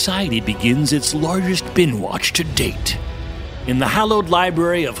 society begins its largest binge watch to date. In the hallowed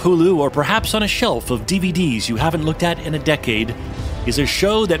library of Hulu, or perhaps on a shelf of DVDs you haven't looked at in a decade, is a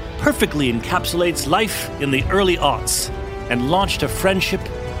show that perfectly encapsulates life in the early aughts and launched a friendship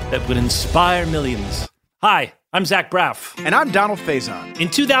that would inspire millions. Hi, I'm Zach Braff. And I'm Donald Faison. In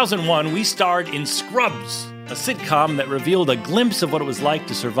 2001, we starred in Scrubs, a sitcom that revealed a glimpse of what it was like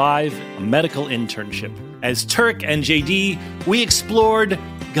to survive a medical internship. As Turk and JD, we explored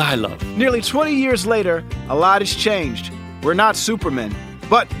guy love. Nearly 20 years later, a lot has changed. We're not Supermen,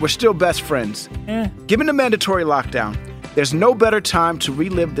 but we're still best friends. Given the mandatory lockdown, there's no better time to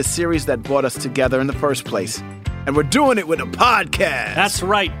relive the series that brought us together in the first place. And we're doing it with a podcast. That's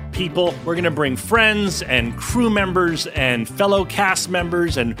right, people. We're going to bring friends and crew members and fellow cast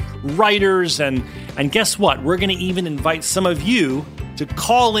members and writers. And guess what? We're going to even invite some of you to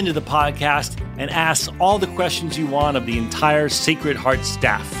call into the podcast and ask all the questions you want of the entire Sacred Heart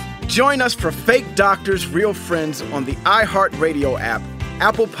staff. Join us for Fake Doctors, Real Friends on the iHeartRadio app,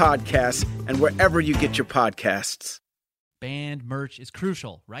 Apple Podcasts, and wherever you get your podcasts. Band merch is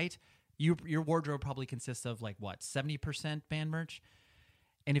crucial, right? Your wardrobe probably consists of 70% band merch?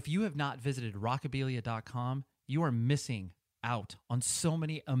 And if you have not visited rockabilia.com, you are missing out on so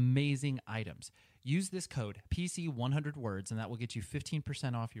many amazing items. Use this code PC100words, and that will get you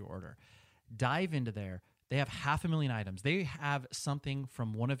 15% off your order. Dive into there. They have 500,000 items. They have something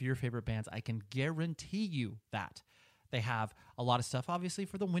from one of your favorite bands. I can guarantee you that. They have a lot of stuff, obviously,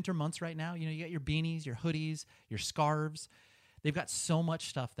 for the winter months right now. You know, you got your beanies, your hoodies, your scarves. They've got so much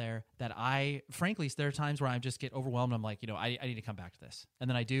stuff there that frankly, there are times where I just get overwhelmed. I'm like, I need to come back to this. And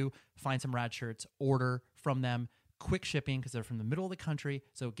then I do find some rad shirts, order from them, quick shipping because they're from the middle of the country,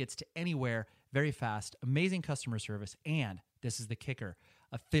 so it gets to anywhere very fast, amazing customer service, and this is the kicker,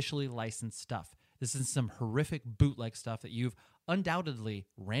 officially licensed stuff. This is some horrific bootleg stuff that you've undoubtedly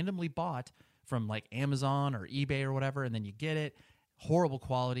randomly bought from Amazon or eBay or whatever, and then you get it, horrible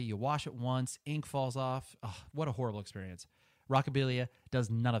quality, you wash it once, ink falls off. Oh, what a horrible experience. Rockabilia does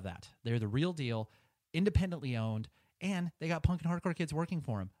none of that. They're the real deal, independently owned, and they got punk and hardcore kids working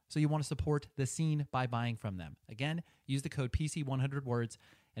for them. So you want to support the scene by buying from them. Again, use the code PC100words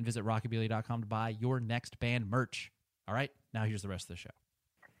and visit rockabilia.com to buy your next band merch. All right, now here's the rest of the show.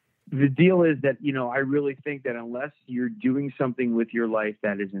 The deal is that, I really think that unless you're doing something with your life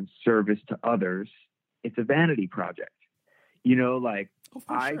that is in service to others, it's a vanity project.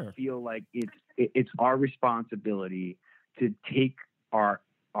 I feel like it's our responsibility to take our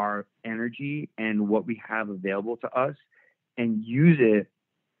energy and what we have available to us and use it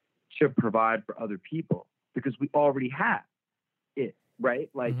to provide for other people because we already have it, right?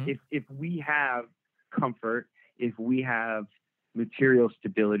 If we have comfort, if we have material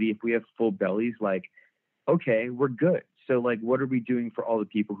stability, if we have full bellies, okay, we're good. So what are we doing for all the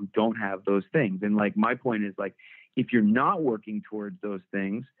people who don't have those things? And my point is if you're not working towards those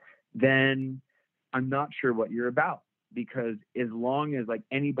things, then I'm not sure what you're about. Because as long as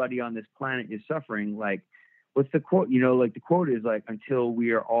anybody on this planet is suffering, what's the quote? The quote is until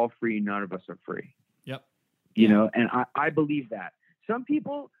we are all free, none of us are free. Yep. You know, and I believe that some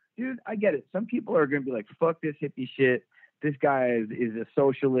people dude, I get it. Some people are going to be like, fuck this hippie shit. This guy is a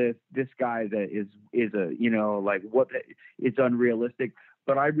socialist. This guy is a, you know, like what, it's unrealistic.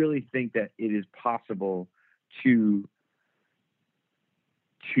 But I really think that it is possible to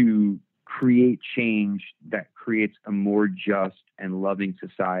create change that creates a more just and loving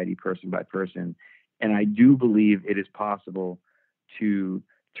society person by person. And I do believe it is possible to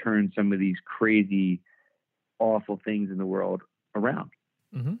turn some of these crazy, awful things in the world around.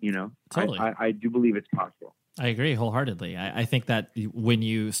 Mm-hmm. You know, totally. I do believe it's possible. I agree wholeheartedly. I think that when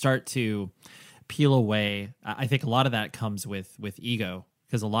you start to peel away, I think a lot of that comes with ego,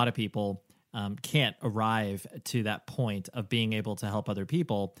 because a lot of people can't arrive to that point of being able to help other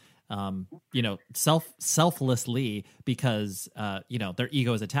people, you know, selflessly, because, you know, their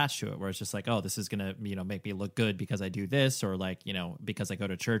ego is attached to it, where it's just like, oh, this is going to, you know, make me look good because I do this, or like, you know, because I go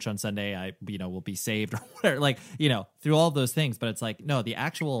to church on Sunday, I, you know, will be saved, or whatever, like, you know, through all those things. But it's like, no, the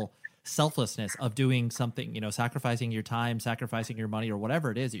actual selflessness of doing something, you know, sacrificing your time, sacrificing your money, or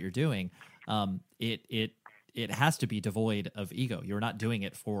whatever it is that you're doing, it has to be devoid of ego. You're not doing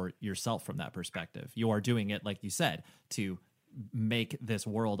it for yourself from that perspective. You are doing it, like you said, to make this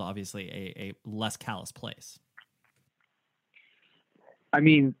world obviously a less callous place. I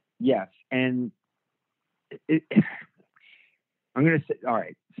mean, yes. And I'm going to say, all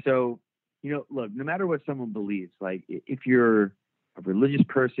right. So, you know, look, no matter what someone believes, like if you're a religious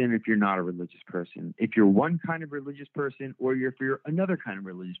person, if you're not a religious person, if you're one kind of religious person, or if you're another kind of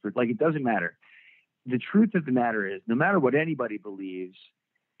religious person, like it doesn't matter. The truth of the matter is, no matter what anybody believes,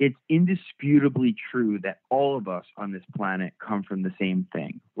 it's indisputably true that all of us on this planet come from the same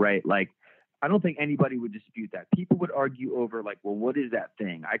thing, right? Like, I don't think anybody would dispute that. People would argue over, like, well, what is that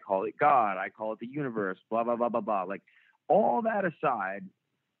thing? I call it God. I call it the universe, blah, blah, blah, blah, blah. Like, all that aside,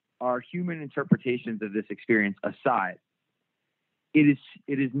 our human interpretations of this experience aside, it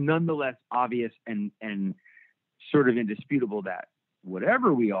is nonetheless obvious and sort of indisputable that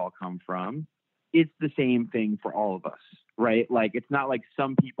whatever we all come from, it's the same thing for all of us, right? Like, it's not like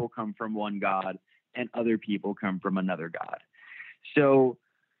some people come from one God and other people come from another God. So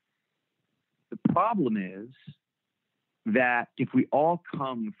the problem is that if we all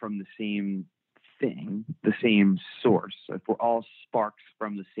come from the same thing, the same source, if we're all sparks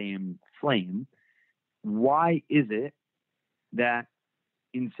from the same flame, why is it that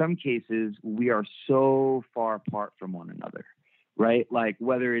in some cases we are so far apart from one another? Right? Like,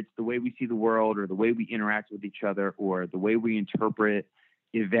 whether it's the way we see the world, or the way we interact with each other, or the way we interpret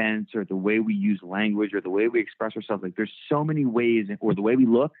events, or the way we use language, or the way we express ourselves, like there's so many ways, or the way we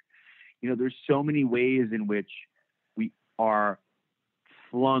look, you know, there's so many ways in which we are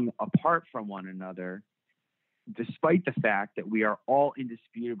flung apart from one another, despite the fact that we are all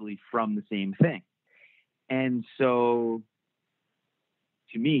indisputably from the same thing. And so,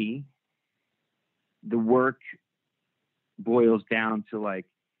 to me, the work boils down to like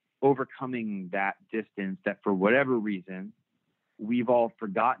overcoming that distance, that for whatever reason we've all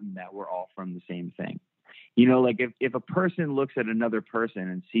forgotten that we're all from the same thing. You know, like if a person looks at another person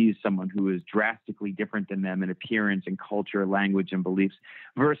and sees someone who is drastically different than them in appearance and culture, language and beliefs,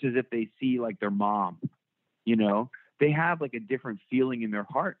 versus if they see like their mom, you know, they have like a different feeling in their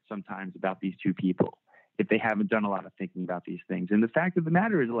heart sometimes about these two people if they haven't done a lot of thinking about these things. And the fact of the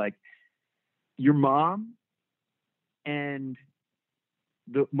matter is, like, your mom and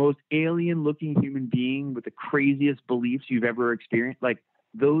the most alien looking human being with the craziest beliefs you've ever experienced, like,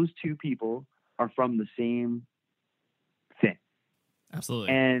 those two people are from the same thing. Absolutely.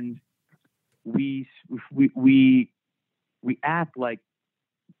 And we act like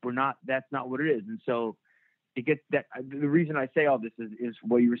we're not, that's not what it is. And so it gets that, the reason I say all this is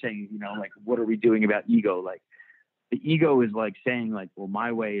what you were saying, you know, like, what are we doing about ego? Like, the ego is like saying, like, well,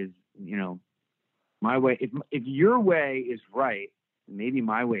 my way is, you know, my way, if your way is right, maybe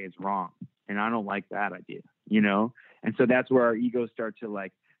my way is wrong. And I don't like that idea, you know? And so that's where our egos start to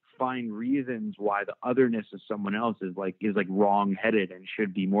like find reasons why the otherness of someone else is like wrong-headed and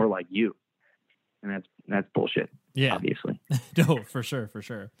should be more like you. And that's bullshit. Yeah, obviously. No, for sure.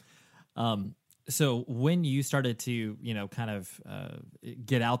 So when you started to, you know, kind of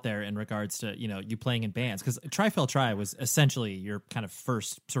get out there in regards to, you know, you playing in bands, because Tri-Fail Tri was essentially your kind of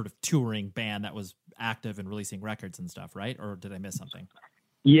first sort of touring band that was active and releasing records and stuff, right? Or did I miss something?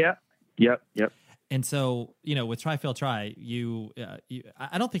 Yeah. Yep. And so, you know, with Tri-Fail Tri,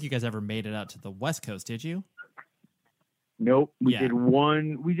 I don't think you guys ever made it out to the West Coast, did you? Nope. We did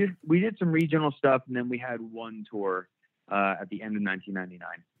some regional stuff, and then we had one tour at the end of 1999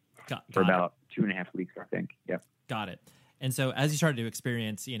 for about 2.5 weeks, I think. Yeah. Got it. And so as you started to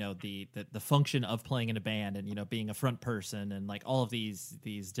experience, the function of playing in a band and, being a front person and like all of these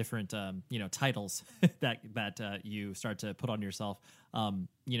different, titles that you start to put on yourself,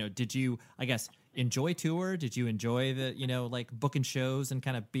 did you, I guess, enjoy tour? Did you enjoy the, like booking shows and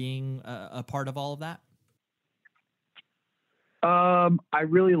kind of being a part of all of that? I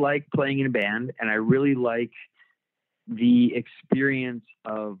really like playing in a band, and I really like the experience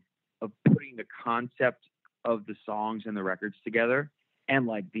of putting the concept of the songs and the records together and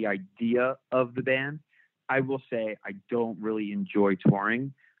like the idea of the band. I will say I don't really enjoy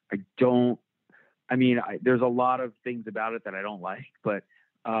touring. There's a lot of things about it that I don't like, but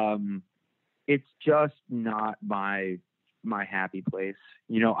it's just not my happy place.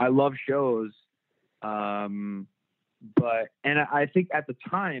 I love shows. And I think at the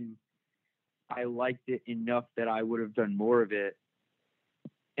time I liked it enough that I would have done more of it.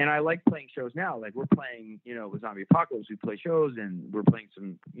 And I like playing shows now. Like we're playing, with Zombie Apocalypse, we play shows, and we're playing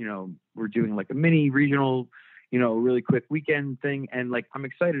some, we're doing like a mini regional, really quick weekend thing. And like, I'm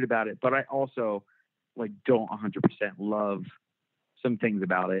excited about it, but I also like don't 100% love some things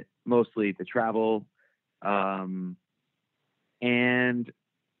about it, mostly the travel. And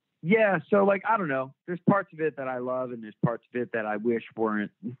yeah, so like, I don't know, there's parts of it that I love and there's parts of it that I wish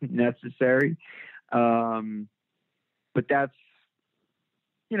weren't necessary. But that's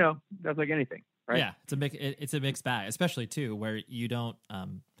like anything, right? Yeah. It's a mixed bag, especially too, where you don't,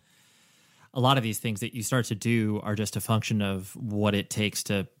 a lot of these things that you start to do are just a function of what it takes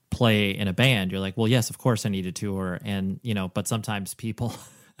to play in a band. You're like, well, yes, of course I need a tour. And, but sometimes people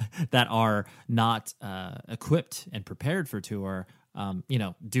that are not equipped and prepared for tour,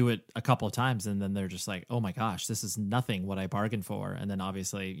 do it a couple of times and then they're just like, oh my gosh, this is nothing what I bargained for. And then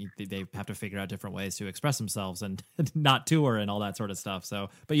obviously they have to figure out different ways to express themselves and not tour and all that sort of stuff. So,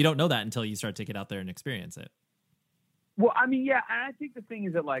 but you don't know that until you start to get out there and experience it. Well, I mean, yeah. And I think the thing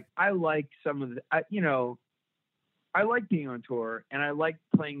is that like, I like some of the, I like being on tour and I like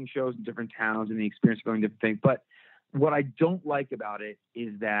playing shows in different towns and the experience of going to different things. But what I don't like about it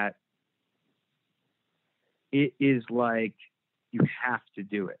is that it is like, you have to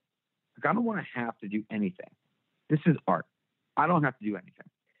do it. Like, I don't want to have to do anything. This is art. I don't have to do anything.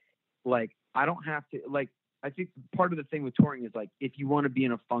 Like, I don't have to, like, I think part of the thing with touring is like, if you want to be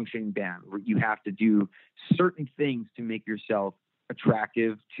in a functioning band where you have to do certain things to make yourself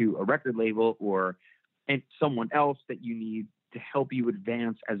attractive to a record label and someone else that you need to help you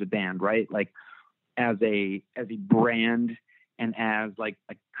advance as a band, right? Like as a brand and as like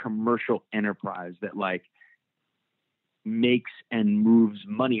a commercial enterprise that like makes and moves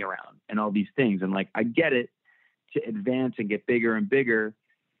money around and all these things. And like, I get it, to advance and get bigger and bigger,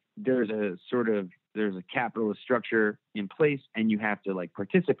 there's a capitalist structure in place and you have to like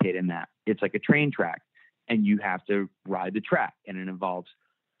participate in that. It's like a train track and you have to ride the track and it involves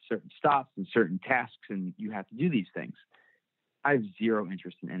certain stops and certain tasks and you have to do these things. I have zero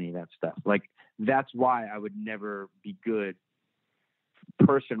interest in any of that stuff. Like, that's why I would never be good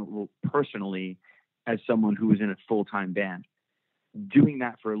personally as someone who is in a full-time band. Doing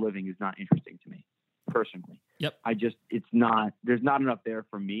that for a living is not interesting to me personally. Yep. There's not enough there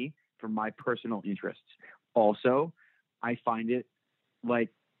for me, for my personal interests. Also, I find it like,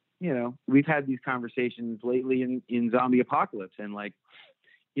 we've had these conversations lately in Zombie Apocalypse and like,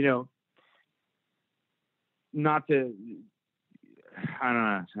 not to,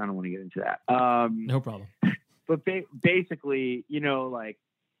 I don't want to get into that. No problem. But basically, like,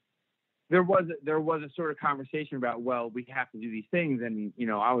 there was a sort of conversation about, well, we have to do these things. And,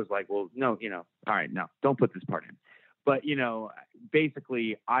 I was like, well, no, all right, no, don't put this part in. But,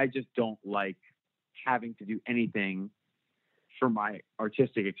 basically I just don't like having to do anything for my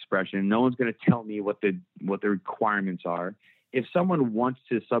artistic expression. No one's going to tell me what the requirements are. If someone wants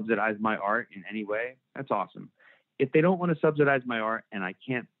to subsidize my art in any way, that's awesome. If they don't want to subsidize my art and I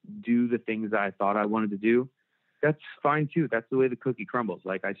can't do the things that I thought I wanted to do, that's fine too. That's the way the cookie crumbles.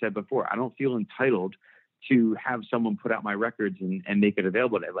 Like I said before, I don't feel entitled to have someone put out my records and make it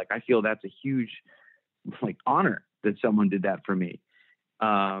available. Like, I feel that's a huge like honor that someone did that for me.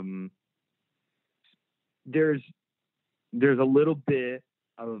 There's a little bit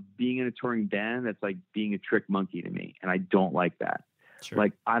of being in a touring band that's like being a trick monkey to me. And I don't like that. Sure.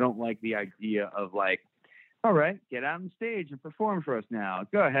 Like, I don't like the idea of like, all right, get out on the stage and perform for us now.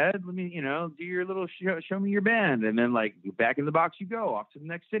 Go ahead. Let me, do your little show me your band. And then like back in the box you go off to the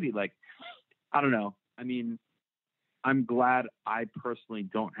next city. Like, I don't know. I mean, I'm glad I personally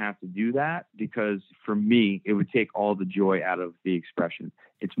don't have to do that, because for me, it would take all the joy out of the expression.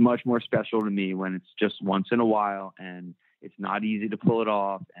 It's much more special to me when it's just once in a while and it's not easy to pull it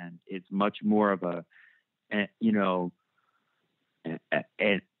off. And it's much more of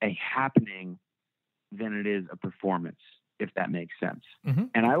a happening than it is a performance, if that makes sense. Mm-hmm.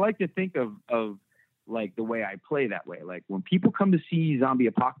 And I like to think of like the way I play that way. Like when people come to see Zombie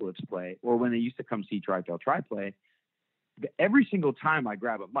Apocalypse play, or when they used to come see Try play, every single time I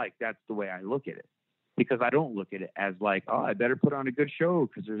grab a mic, that's the way I look at it. Because I don't look at it as like, oh, I better put on a good show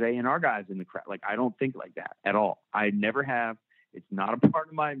because there's A&R guys in the crowd. Like, I don't think like that at all. I never have. It's not a part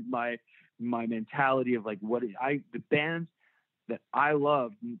of my mentality of like the bands that I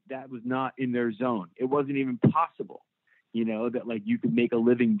loved, that was not in their zone. It wasn't even possible, that like you could make a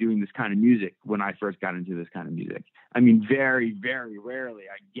living doing this kind of music when I first got into this kind of music. I mean, very, very rarely,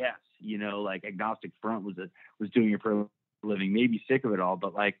 I guess, like Agnostic Front was doing it for a living, maybe sick of it all,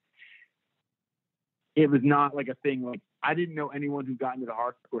 but like, it was not like a thing. Like, I didn't know anyone who got into the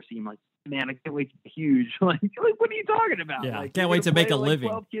hardcore scene. Like, man, I can't wait to be huge. Like, what are you talking about? Yeah, like, can't wait to make a like living.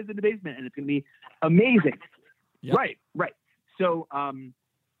 12 kids in the basement, and it's going to be amazing. Yep. Right. So,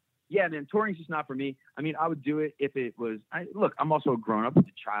 yeah, man, touring's just not for me. I mean, I would do it if it was. Look, I'm also a grown up with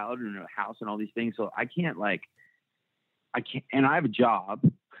a child and a house and all these things, so I can't, and I have a job,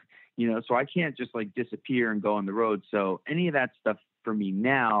 so I can't just like disappear and go on the road. So any of that stuff for me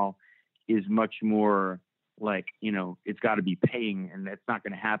now is much more like, it's got to be paying, and that's not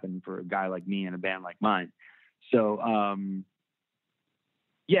going to happen for a guy like me and a band like mine. So,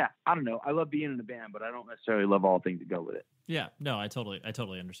 yeah, I don't know. I love being in a band, but I don't necessarily love all things that go with it. Yeah, no, I totally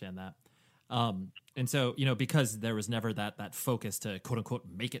understand that. And so, because there was never that focus to quote unquote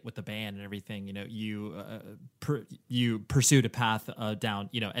make it with the band and everything, you pursued a path down,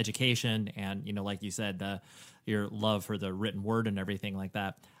 education and, like you said, your love for the written word and everything like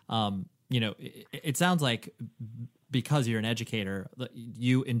that. It sounds like because you're an educator,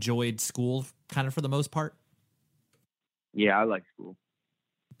 you enjoyed school kind of for the most part. Yeah, I like school.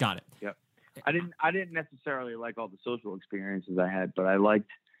 Got it. Yep. I didn't necessarily like all the social experiences I had, but I liked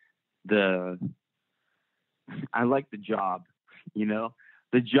the job,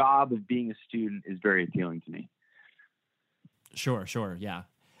 the job of being a student is very appealing to me. Sure. Yeah.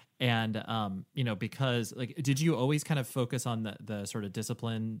 And, because did you always kind of focus on the sort of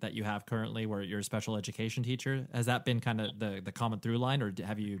discipline that you have currently where you're a special education teacher? Has that been kind of the common through line, or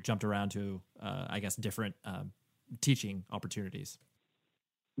have you jumped around to, I guess, different teaching opportunities?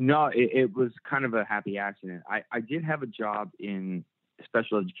 No, it was kind of a happy accident. I did have a job in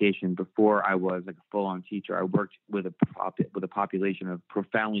special education before I was like a full-on teacher. I worked with a population of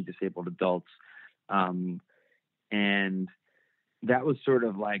profoundly disabled adults. And that was sort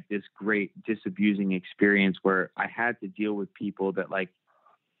of like this great disabusing experience where I had to deal with people that like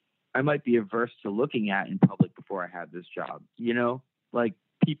I might be averse to looking at in public before I had this job, like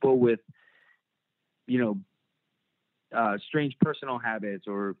people with, strange personal habits,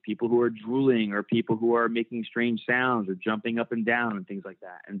 or people who are drooling, or people who are making strange sounds or jumping up and down and things like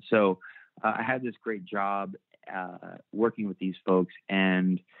that. And so I had this great job working with these folks,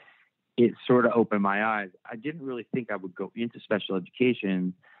 and it sort of opened my eyes. I didn't really think I would go into special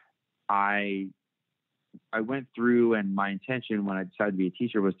education. I went through, and my intention when I decided to be a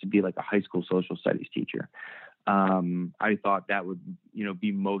teacher was to be like a high school social studies teacher. I thought that would,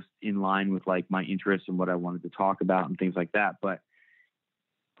 be most in line with like my interests and what I wanted to talk about and things like that. But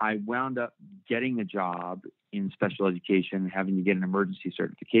I wound up getting a job in special education, having to get an emergency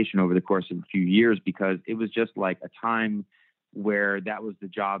certification over the course of a few years, because it was just like a time where that was the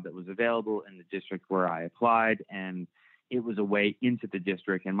job that was available in the district where I applied, and it was a way into the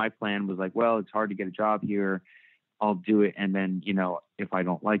district. And my plan was like, well, it's hard to get a job here. I'll do it. And then, if I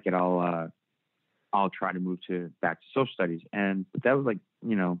don't like it, I'll try to move back to social studies. But that was like,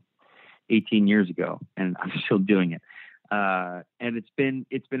 18 years ago, and I'm still doing it. And it's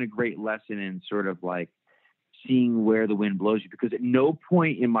been a great lesson in sort of like seeing where the wind blows you, because at no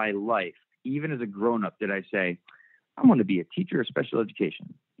point in my life, even as a grown up, did I say, I want to be a teacher of special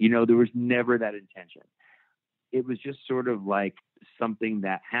education. There was never that intention. It was just sort of like something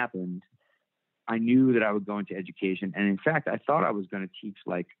that happened. I knew that I would go into education. And in fact, I thought I was going to teach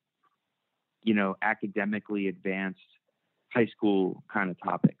like, academically advanced high school kind of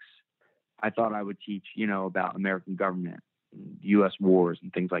topics. I thought I would teach, about American government, U.S. wars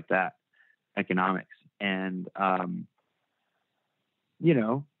and things like that, economics. And,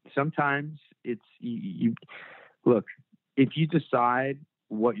 sometimes it's, you look, if you decide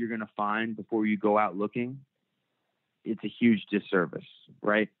what you're going to find before you go out looking, it's a huge disservice,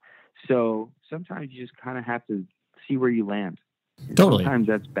 right? So sometimes you just kind of have to see where you land. Totally. Sometimes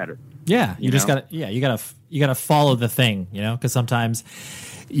that's better. Yeah, you gotta follow the thing, because sometimes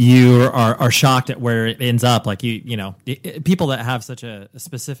you are shocked at where it ends up. Like people that have such a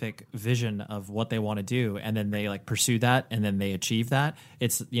specific vision of what they want to do, and then they like pursue that, and then they achieve that.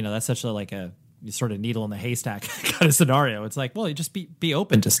 It's that's such a sort of needle in the haystack kind of scenario. It's like, well, you just be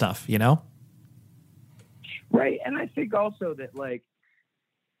open to stuff, Right, and I think also that like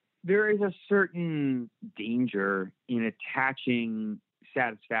there is a certain danger in attaching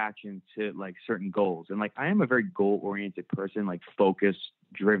satisfaction to like certain goals. And like I am a very goal-oriented person, like focused,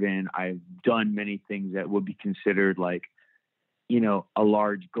 driven. I've done many things that would be considered like, a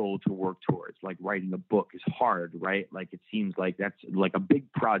large goal to work towards. Like writing a book is hard, right? Like it seems like that's like a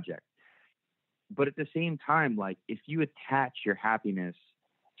big project. But at the same time, like if you attach your happiness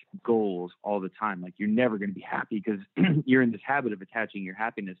to goals all the time, like you're never going to be happy because you're in this habit of attaching your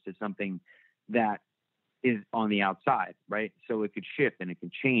happiness to something that is on the outside, right? So it could shift and it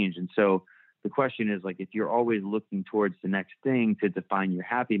can change. And so the question is like, if you're always looking towards the next thing to define your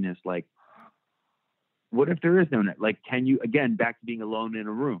happiness, like what if there is no net? Like, can you, again, back to being alone in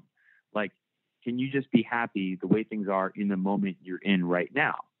a room, like, can you just be happy the way things are in the moment you're in right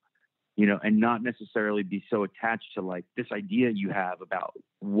now, and not necessarily be so attached to like this idea you have about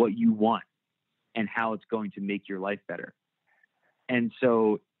what you want and how it's going to make your life better. And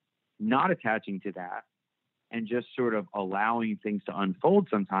so not attaching to that, and just sort of allowing things to unfold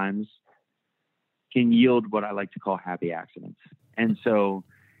sometimes can yield what I like to call happy accidents. And so,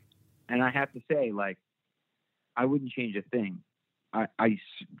 and I have to say, like, I wouldn't change a thing.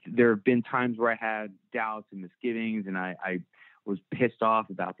 There have been times where I had doubts and misgivings, and I was pissed off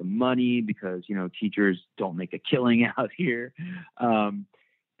about the money because, teachers don't make a killing out here, and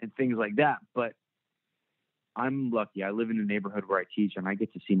things like that. But I'm lucky. I live in a neighborhood where I teach, and I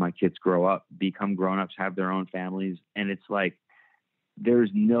get to see my kids grow up, become grown-ups, have their own families. And it's like, there's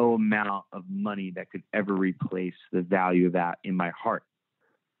no amount of money that could ever replace the value of that in my heart.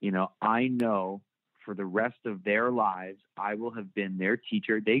 I know for the rest of their lives, I will have been their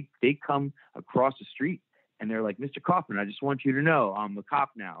teacher. They come across the street and they're like, Mr. Kaufman, I just want you to know I'm a cop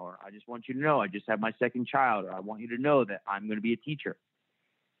now, or I just want you to know I just had my second child, or I want you to know that I'm going to be a teacher,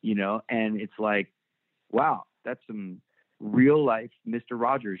 and it's like, wow, that's some real life Mr.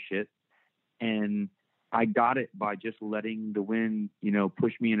 Rogers shit. And I got it by just letting the wind,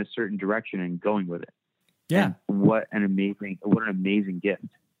 push me in a certain direction and going with it. Yeah. And what an amazing gift,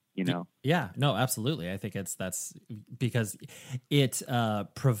 Yeah, no, absolutely. I think that's because it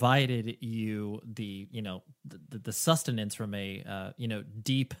provided you the sustenance from a,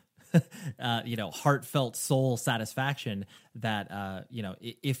 deep, heartfelt soul satisfaction that,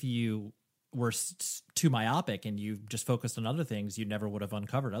 if you were too myopic and you just focused on other things, you never would have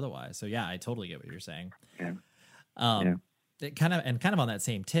uncovered otherwise. So yeah, I totally get what you're saying. Yeah. Kind of on that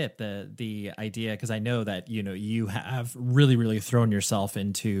same tip, the idea, because I know that you have really, really thrown yourself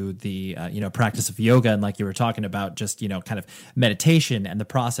into the practice of yoga, and like you were talking about, just kind of meditation and the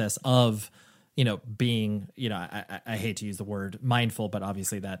process of being I hate to use the word mindful, but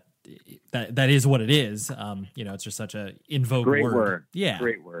obviously that is what it is. It's just such a in vogue word. Yeah,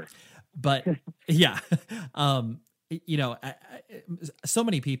 great word. But yeah, so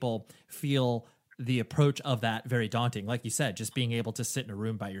many people feel the approach of that very daunting. Like you said, just being able to sit in a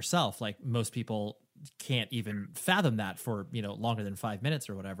room by yourself, like most people can't even fathom that for, longer than 5 minutes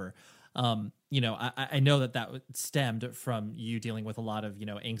or whatever. I know that stemmed from you dealing with a lot of,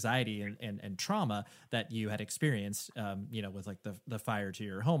 anxiety and trauma that you had experienced, with like the fire to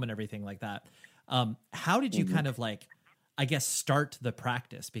your home and everything like that. How did you kind of like, I guess, start the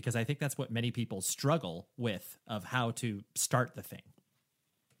practice? Because I think that's what many people struggle with, of how to start the thing.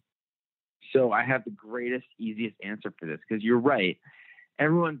 So I have the greatest, easiest answer for this, because you're right.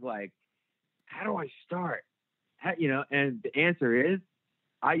 Everyone's like, how do I start? And the answer is,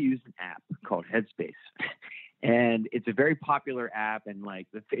 I use an app called Headspace. And it's a very popular app. And like,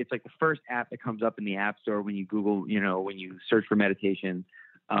 it's like the first app that comes up in the App Store when you Google, when you search for meditation.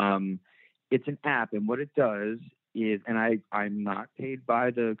 It's an app. And what it does is, and I'm not paid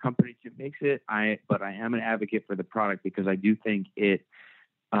by the company that makes it, but I am an advocate for the product, because I do think it's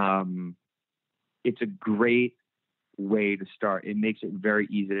a great way to start. It makes it very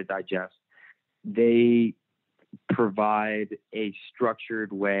easy to digest. They provide a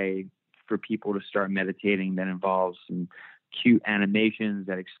structured way for people to start meditating that involves some cute animations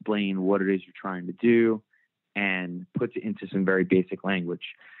that explain what it is you're trying to do and puts it into some very basic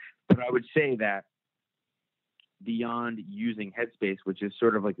language. But I would say that beyond using Headspace, which is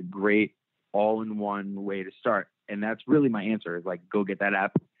sort of like a great all-in-one way to start, and that's really my answer, is like, go get that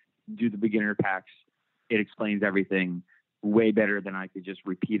app, do the beginner packs. It explains everything. way better than I could just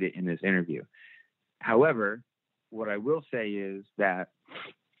repeat it in this interview. However, what I will say is that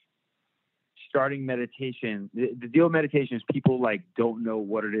starting meditation, the deal with meditation is people like don't know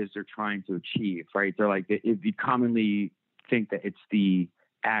what it is they're trying to achieve, right? They're like, they commonly think that it's the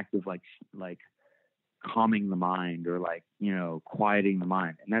act of like calming the mind or like, you know, quieting the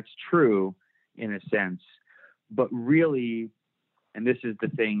mind. And that's true in a sense, but really, and this is the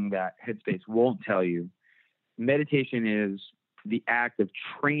thing that Headspace won't tell you, meditation is the act of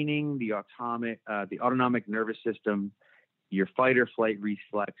training the autonomic nervous system, your fight or flight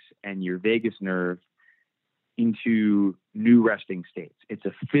reflex, and your vagus nerve into new resting states. It's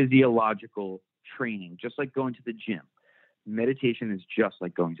a physiological training, just like going to the gym. Meditation is just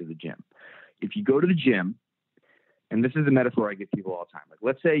like going to the gym. If you go to the gym, and this is a metaphor I give people all the time, like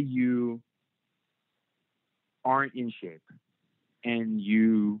let's say you aren't in shape and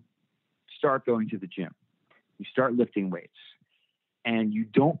you start going to the gym, you start lifting weights, and you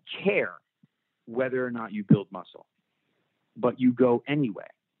don't care whether or not you build muscle, but you go anyway.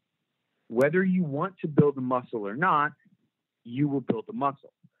 Whether you want to build the muscle or not, you will build the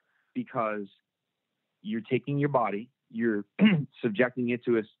muscle because you're taking your body, you're subjecting it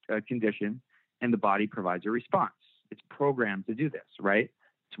to a condition, and the body provides a response. It's programmed to do this, right?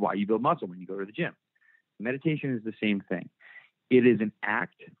 It's why you build muscle when you go to the gym. Meditation is the same thing. It is an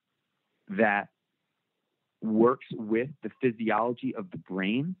act that works with the physiology of the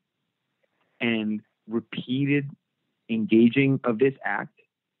brain, and repeated engaging of this act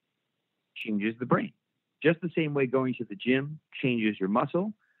changes the brain. Just the same way going to the gym changes your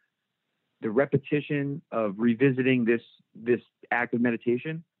muscle, the repetition of revisiting this act of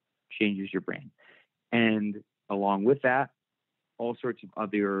meditation changes your brain. And along with that, all sorts of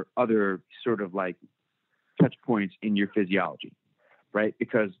other sort of like touch points in your physiology, right?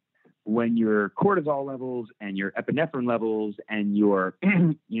 Because when your cortisol levels and your epinephrine levels and your,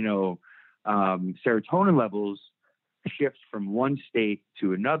 serotonin levels shift from one state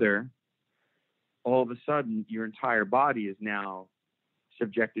to another, all of a sudden your entire body is now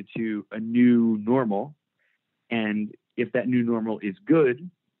subjected to a new normal. And if that new normal is good,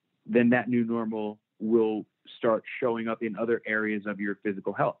 then that new normal will start showing up in other areas of your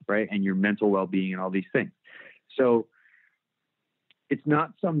physical health, right? And your mental well-being and all these things. So it's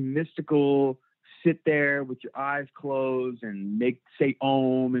not some mystical sit there with your eyes closed and say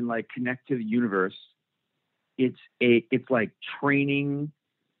Om and like connect to the universe. It's like training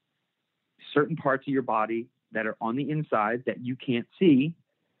certain parts of your body that are on the inside that you can't see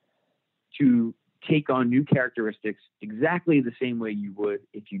to take on new characteristics exactly the same way you would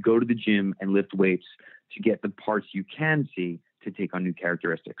if you go to the gym and lift weights to get the parts you can see to take on new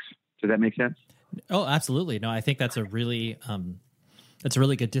characteristics. Does that make sense? Oh, absolutely. No, I think that's a really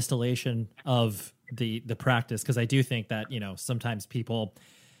good distillation of the practice, because I do think that, sometimes people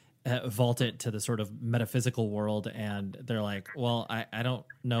vault it to the sort of metaphysical world and they're like, well, I don't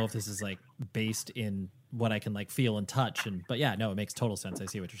know if this is like based in what I can like feel and touch. But yeah, no, it makes total sense. I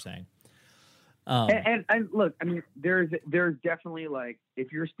see what you're saying. And look, I mean, there's definitely like,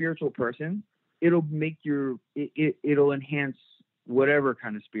 if you're a spiritual person, it'll make it'll enhance whatever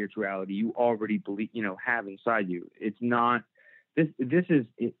kind of spirituality you already believe, have inside you. It's not,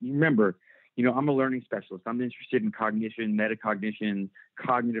 remember, I'm a learning specialist. I'm interested in cognition, metacognition,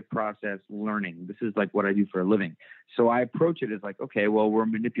 cognitive process learning. This is like what I do for a living. So I approach it as like, okay, well, we're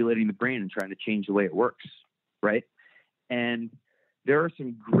manipulating the brain and trying to change the way it works. Right. And there are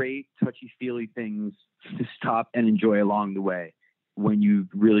some great touchy-feely things to stop and enjoy along the way when you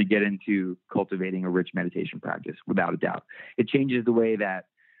really get into cultivating a rich meditation practice, without a doubt. It changes the way that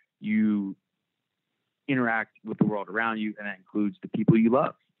you interact with the world around you, and that includes the people you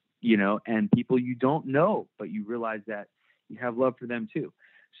love, and people you don't know, but you realize that you have love for them too.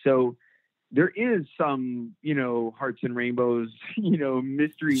 So there is some, hearts and rainbows,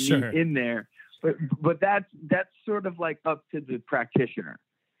 mystery Sure. in there. But that's sort of like up to the practitioner,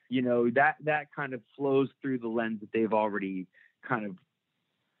 that kind of flows through the lens that they've already kind of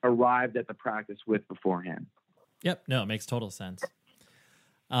arrived at the practice with beforehand. Yep. No, it makes total sense.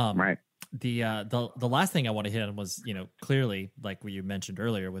 Right. The last thing I want to hit on was, clearly, like what you mentioned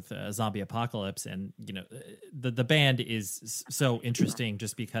earlier with Zombie Apocalypse, and, the band is so interesting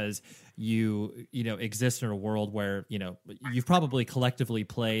just because you exist in a world where, you've probably collectively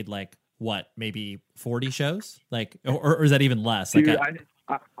played like, what, maybe 40 shows, like, or is that even less? Dude,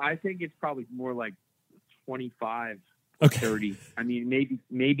 I think it's probably more like 25, okay. 30. I mean,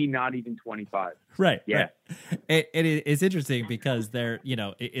 maybe not even 25. Right. Yeah. Right. It's interesting because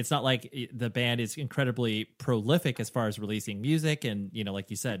it's not like the band is incredibly prolific as far as releasing music and,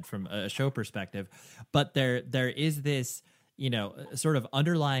 like you said, from a show perspective, but there is this sort of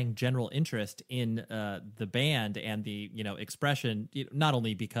underlying general interest in the band and the, expression, not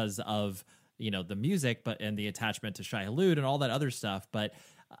only because of, the music, but and the attachment to Shai Hulud and all that other stuff. But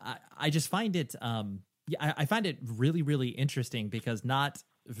I just find it, I find it really, really interesting because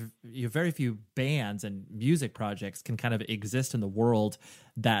very few bands and music projects can kind of exist in the world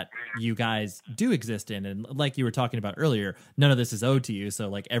that you guys do exist in. And like you were talking about earlier, none of this is owed to you. So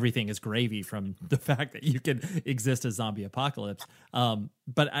like everything is gravy from the fact that you can exist as Zombie Apocalypse.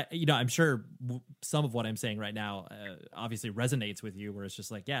 But I'm sure some of what I'm saying right now obviously resonates with you, where it's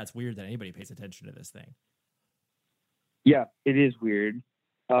just like, yeah, it's weird that anybody pays attention to this thing. Yeah, it is weird.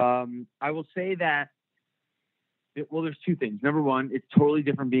 I will say that, well, there's two things. Number one, it's totally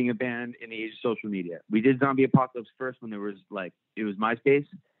different being a band in the age of social media. We did Zombie Apocalypse first when it was MySpace,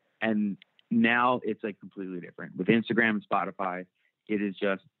 and now it's like completely different. With Instagram and Spotify, it is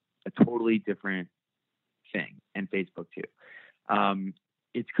just a totally different thing, and Facebook too.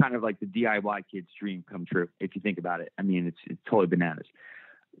 It's kind of like the DIY kid's dream come true, if you think about it. I mean, it's totally bananas.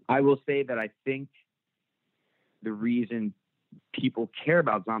 I will say that I think the reason people care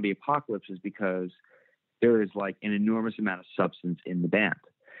about Zombie Apocalypse is because there is like an enormous amount of substance in the band,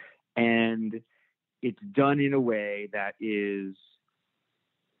 and it's done in a way that is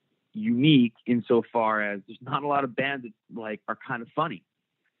unique insofar as there's not a lot of bands that like are kind of funny,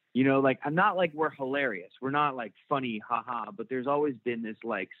 like I'm not like we're hilarious. We're not like funny, haha, but there's always been this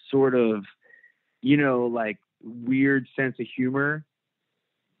like sort of, like weird sense of humor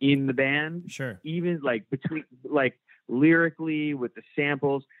in the band. Sure. Even like between like lyrically with the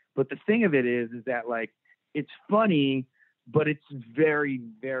samples. But the thing of it is that like, it's funny, but it's very,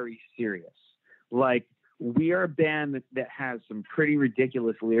 very serious. Like we are a band that has some pretty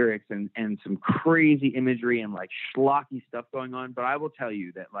ridiculous lyrics and some crazy imagery and like schlocky stuff going on. But I will tell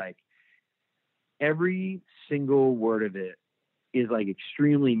you that like every single word of it is like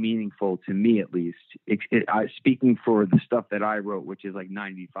extremely meaningful to me, at least. Speaking for the stuff that I wrote, which is like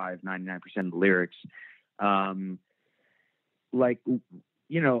 99% of the lyrics. I write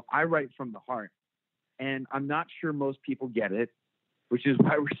from the heart. And I'm not sure most people get it, which is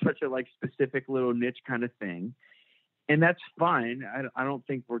why we're such a like specific little niche kind of thing. And that's fine. I don't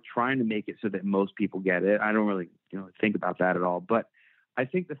think we're trying to make it so that most people get it. I don't really, think about that at all. But I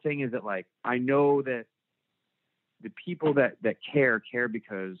think the thing is that like, I know that the people that care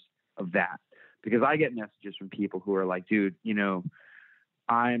because of that, because I get messages from people who are like, dude, if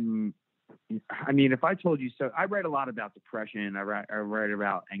I told you, so I write a lot about depression. I write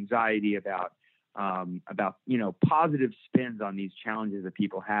about anxiety, about positive spins on these challenges that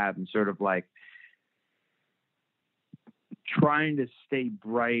people have, and sort of like trying to stay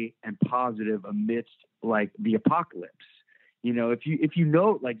bright and positive amidst like the apocalypse. If you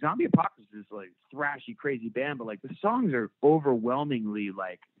know, like Zombie Apocalypse is like thrashy, crazy band, but like the songs are overwhelmingly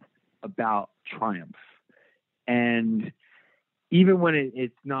like about triumph, and even when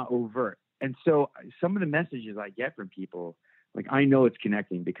it's not overt. And so some of the messages I get from people, like I know it's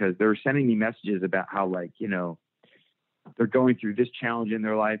connecting because they're sending me messages about how like, they're going through this challenge in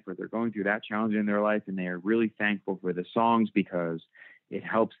their life or they're going through that challenge in their life. And they are really thankful for the songs because it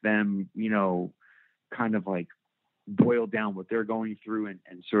helps them, kind of like boil down what they're going through and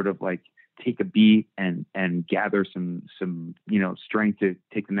sort of like take a beat and gather some, strength to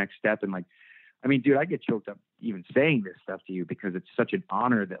take the next step. And like, I mean, dude, I get choked up even saying this stuff to you because it's such an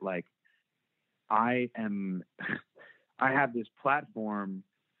honor that like, I have this platform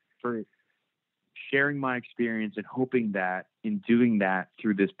for sharing my experience and hoping that in doing that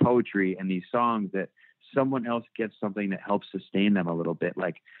through this poetry and these songs that someone else gets something that helps sustain them a little bit.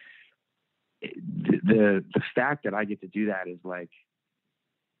 Like the fact that I get to do that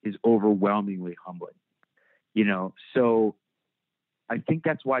is overwhelmingly humbling, So I think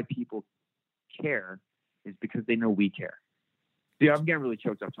that's why people care, is because they know we care. Yeah, I'm getting really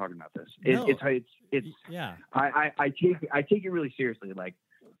choked up talking about this. It's yeah. I take it really seriously. Like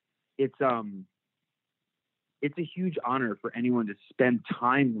it's a huge honor for anyone to spend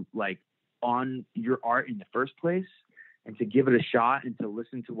time like on your art in the first place and to give it a shot and to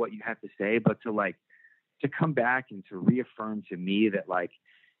listen to what you have to say, but to come back and to reaffirm to me that like,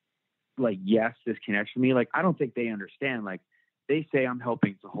 yes, this connects with me. Like, I don't think they understand. Like they say I'm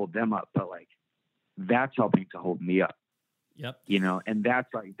helping to hold them up, but like that's helping to hold me up. Yep. And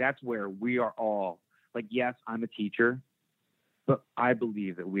that's where we are all like, yes, I'm a teacher, but I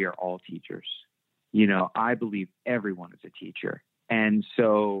believe that we are all teachers. I believe everyone is a teacher. And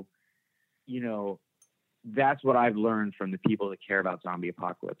so, that's what I've learned from the people that care about Zombie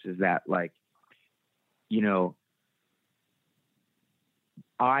Apocalypse is that like,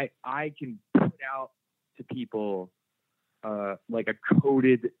 I can put out to people like a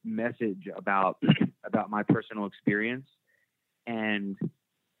coded message about my personal experience, and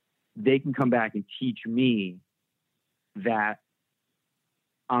they can come back and teach me that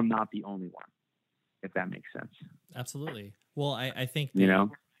I'm not the only one, if that makes sense. Absolutely. Well, I think, no,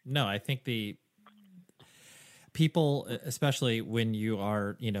 I think the people, especially when you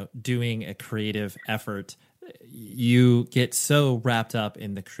are, doing a creative effort, you get so wrapped up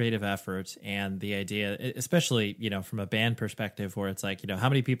in the creative effort and the idea, especially, from a band perspective, where it's like, how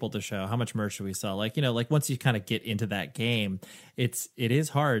many people to show, how much merch do we sell? Like, like once you kind of get into that game, it is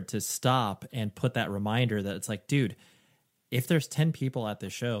hard to stop and put that reminder that it's like, dude, if there's 10 people at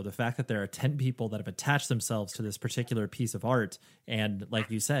this show, the fact that there are 10 people that have attached themselves to this particular piece of art and, like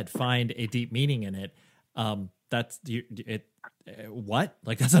you said, find a deep meaning in it, what?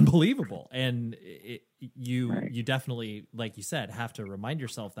 Like, that's unbelievable. And you definitely, like you said, have to remind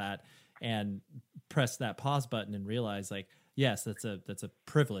yourself that and press that pause button and realize, like, yes, that's a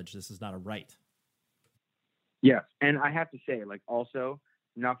privilege. This is not a right. Yes. And I have to say, like, also,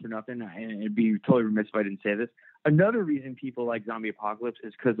 not for nothing, and it'd be totally remiss if I didn't say this, another reason people like Zombie Apocalypse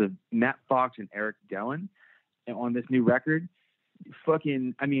is because of Matt Fox and Eric Dellen on this new record.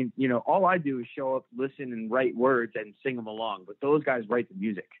 All I do is show up, listen, and write words and sing them along. But those guys write the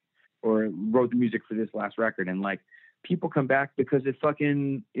music, or wrote the music for this last record. And like, people come back because it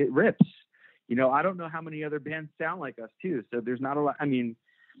rips. I don't know how many other bands sound like us too. So there's not a lot. I mean,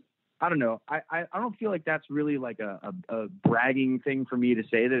 I don't know. I don't feel like that's really like a bragging thing for me to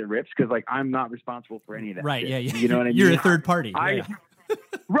say that it rips, because like I'm not responsible for any of that. Right? Shit. Yeah. You know what I mean? You're a third party. Right.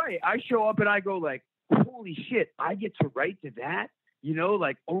 I show up and I go like, holy shit, I get to write to that.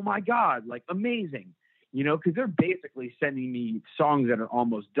 Like, oh my God, like amazing. Because they're basically sending me songs that are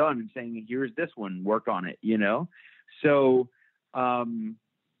almost done and saying, here's this one, work on it. So, to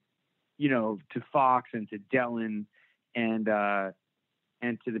Fox and to Dellen and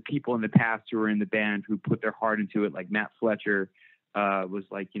to the people in the past who were in the band who put their heart into it, like Matt Fletcher was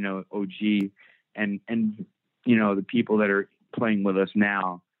like, OG, and the people that are playing with us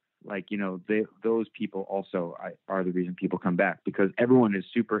now, like, those people also are the reason people come back, because everyone is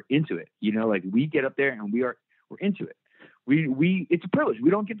super into it. Like, we get up there and we're into it. We it's a privilege.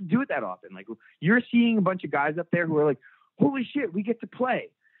 We don't get to do it that often. Like, you're seeing a bunch of guys up there who are like, holy shit, we get to play.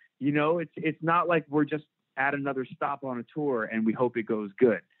 It's not like we're just at another stop on a tour and we hope it goes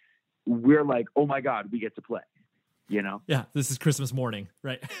good. We're like, oh my God, we get to play, Yeah. This is Christmas morning.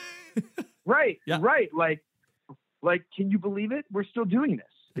 Right. Right. Yeah. Right. Like, can you believe it? We're still doing this.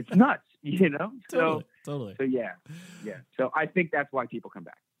 It's nuts, Totally. So yeah. So I think that's why people come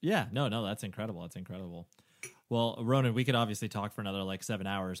back. Yeah. No, that's incredible. That's incredible. Well, Ronan, we could obviously talk for another like 7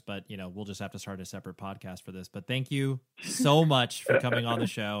 hours, but we'll just have to start a separate podcast for this. But thank you so much for coming on the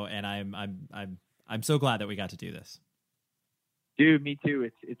show, and I'm so glad that we got to do this. Dude, me too.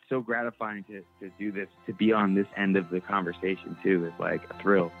 It's so gratifying to do this, to be on this end of the conversation too. It's like a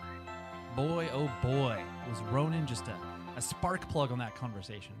thrill. Boy, oh boy, was Ronan just a spark plug on that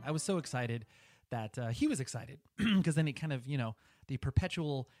conversation. I was so excited that he was excited, because then it kind of, the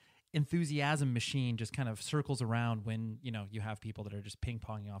perpetual enthusiasm machine just kind of circles around when, you have people that are just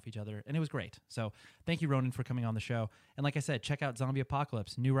ping-ponging off each other, and it was great. So thank you, Ronan, for coming on the show. And like I said, check out Zombie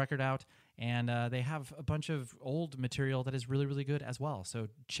Apocalypse, new record out, and they have a bunch of old material that is really, really good as well. So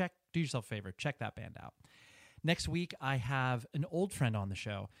do yourself a favor, check that band out. Next week, I have an old friend on the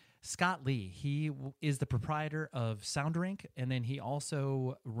show, Scott Lee. He is the proprietor of Soundrink, and then he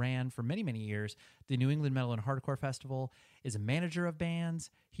also ran for many, many years the New England Metal and Hardcore Festival, is a manager of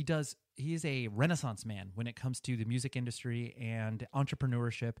bands. He is a renaissance man when it comes to the music industry and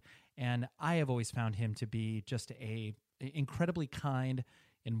entrepreneurship, and I have always found him to be just a incredibly kind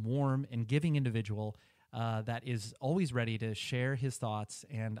and warm and giving individual that is always ready to share his thoughts,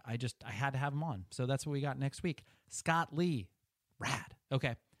 and I had to have him on. So that's what we got next week. Scott Lee. Rad.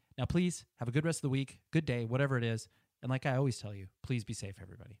 Okay. Now, please have a good rest of the week, good day, whatever it is. And like I always tell you, please be safe,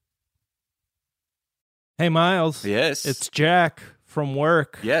 everybody. Hey, Miles. Yes. It's Jack from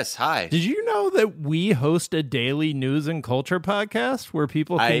work. Yes, hi. Did you know that we host a daily news and culture podcast where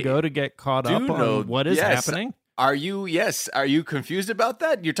people can go to get caught up on what is happening? Are you confused about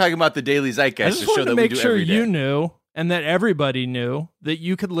that? You're talking about the Daily Zeitgeist, I just the show wanted to that we make do sure every day. you knew, and that everybody knew, that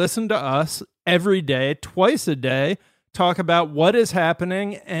you could listen to us every day, twice a day, talk about what is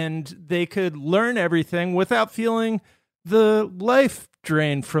happening, and they could learn everything without feeling the life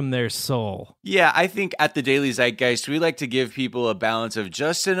drain from their soul. Yeah, I think at the Daily Zeitgeist, we like to give people a balance of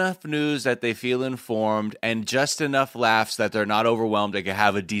just enough news that they feel informed and just enough laughs that they're not overwhelmed and can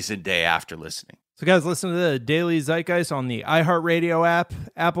have a decent day after listening. So, guys, listen to the Daily Zeitgeist on the iHeartRadio app,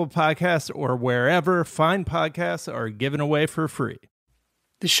 Apple Podcasts, or wherever fine podcasts are given away for free.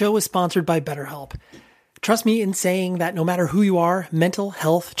 The show is sponsored by BetterHelp. Trust me in saying that no matter who you are, mental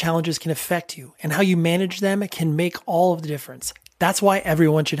health challenges can affect you, and how you manage them can make all of the difference. That's why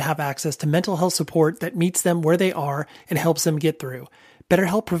everyone should have access to mental health support that meets them where they are and helps them get through.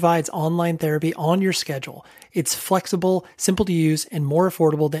 BetterHelp provides online therapy on your schedule. It's flexible, simple to use, and more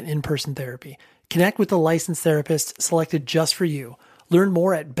affordable than in-person therapy. Connect with a licensed therapist selected just for you. Learn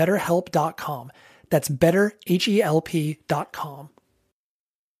more at BetterHelp.com. That's BetterHelp.com.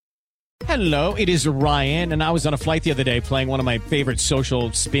 Hello, it is Ryan, and I was on a flight the other day playing one of my favorite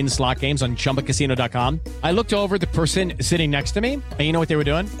social spin slot games on ChumbaCasino.com. I looked over at the person sitting next to me, and you know what they were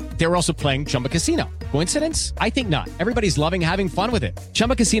doing? They were also playing Chumba Casino. Coincidence? I think not. Everybody's loving having fun with it.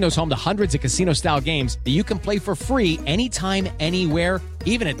 Chumba Casino is home to hundreds of casino-style games that you can play for free anytime, anywhere,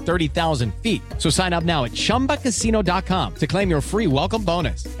 even at 30,000 feet. So sign up now at ChumbaCasino.com to claim your free welcome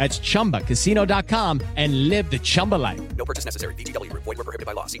bonus. That's ChumbaCasino.com and live the Chumba life. No purchase necessary. VGW. Void where prohibited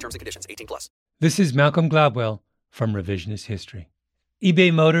by law. See terms and conditions. 18+. This is Malcolm Gladwell from Revisionist History.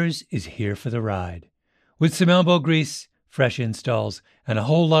 eBay Motors is here for the ride. With some elbow grease, fresh installs, and a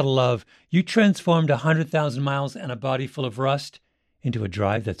whole lot of love, you transformed 100,000 miles and a body full of rust into a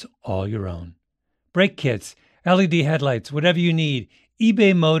drive that's all your own. Brake kits, LED headlights, whatever you need,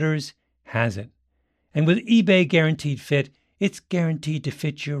 eBay Motors has it. And with eBay Guaranteed Fit, it's guaranteed to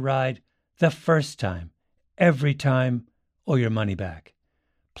fit your ride the first time, every time, or your money back.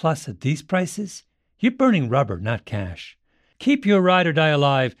 Plus, at these prices, you're burning rubber, not cash. Keep your ride or die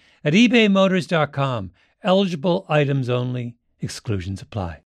alive at ebaymotors.com. Eligible items only. Exclusions apply.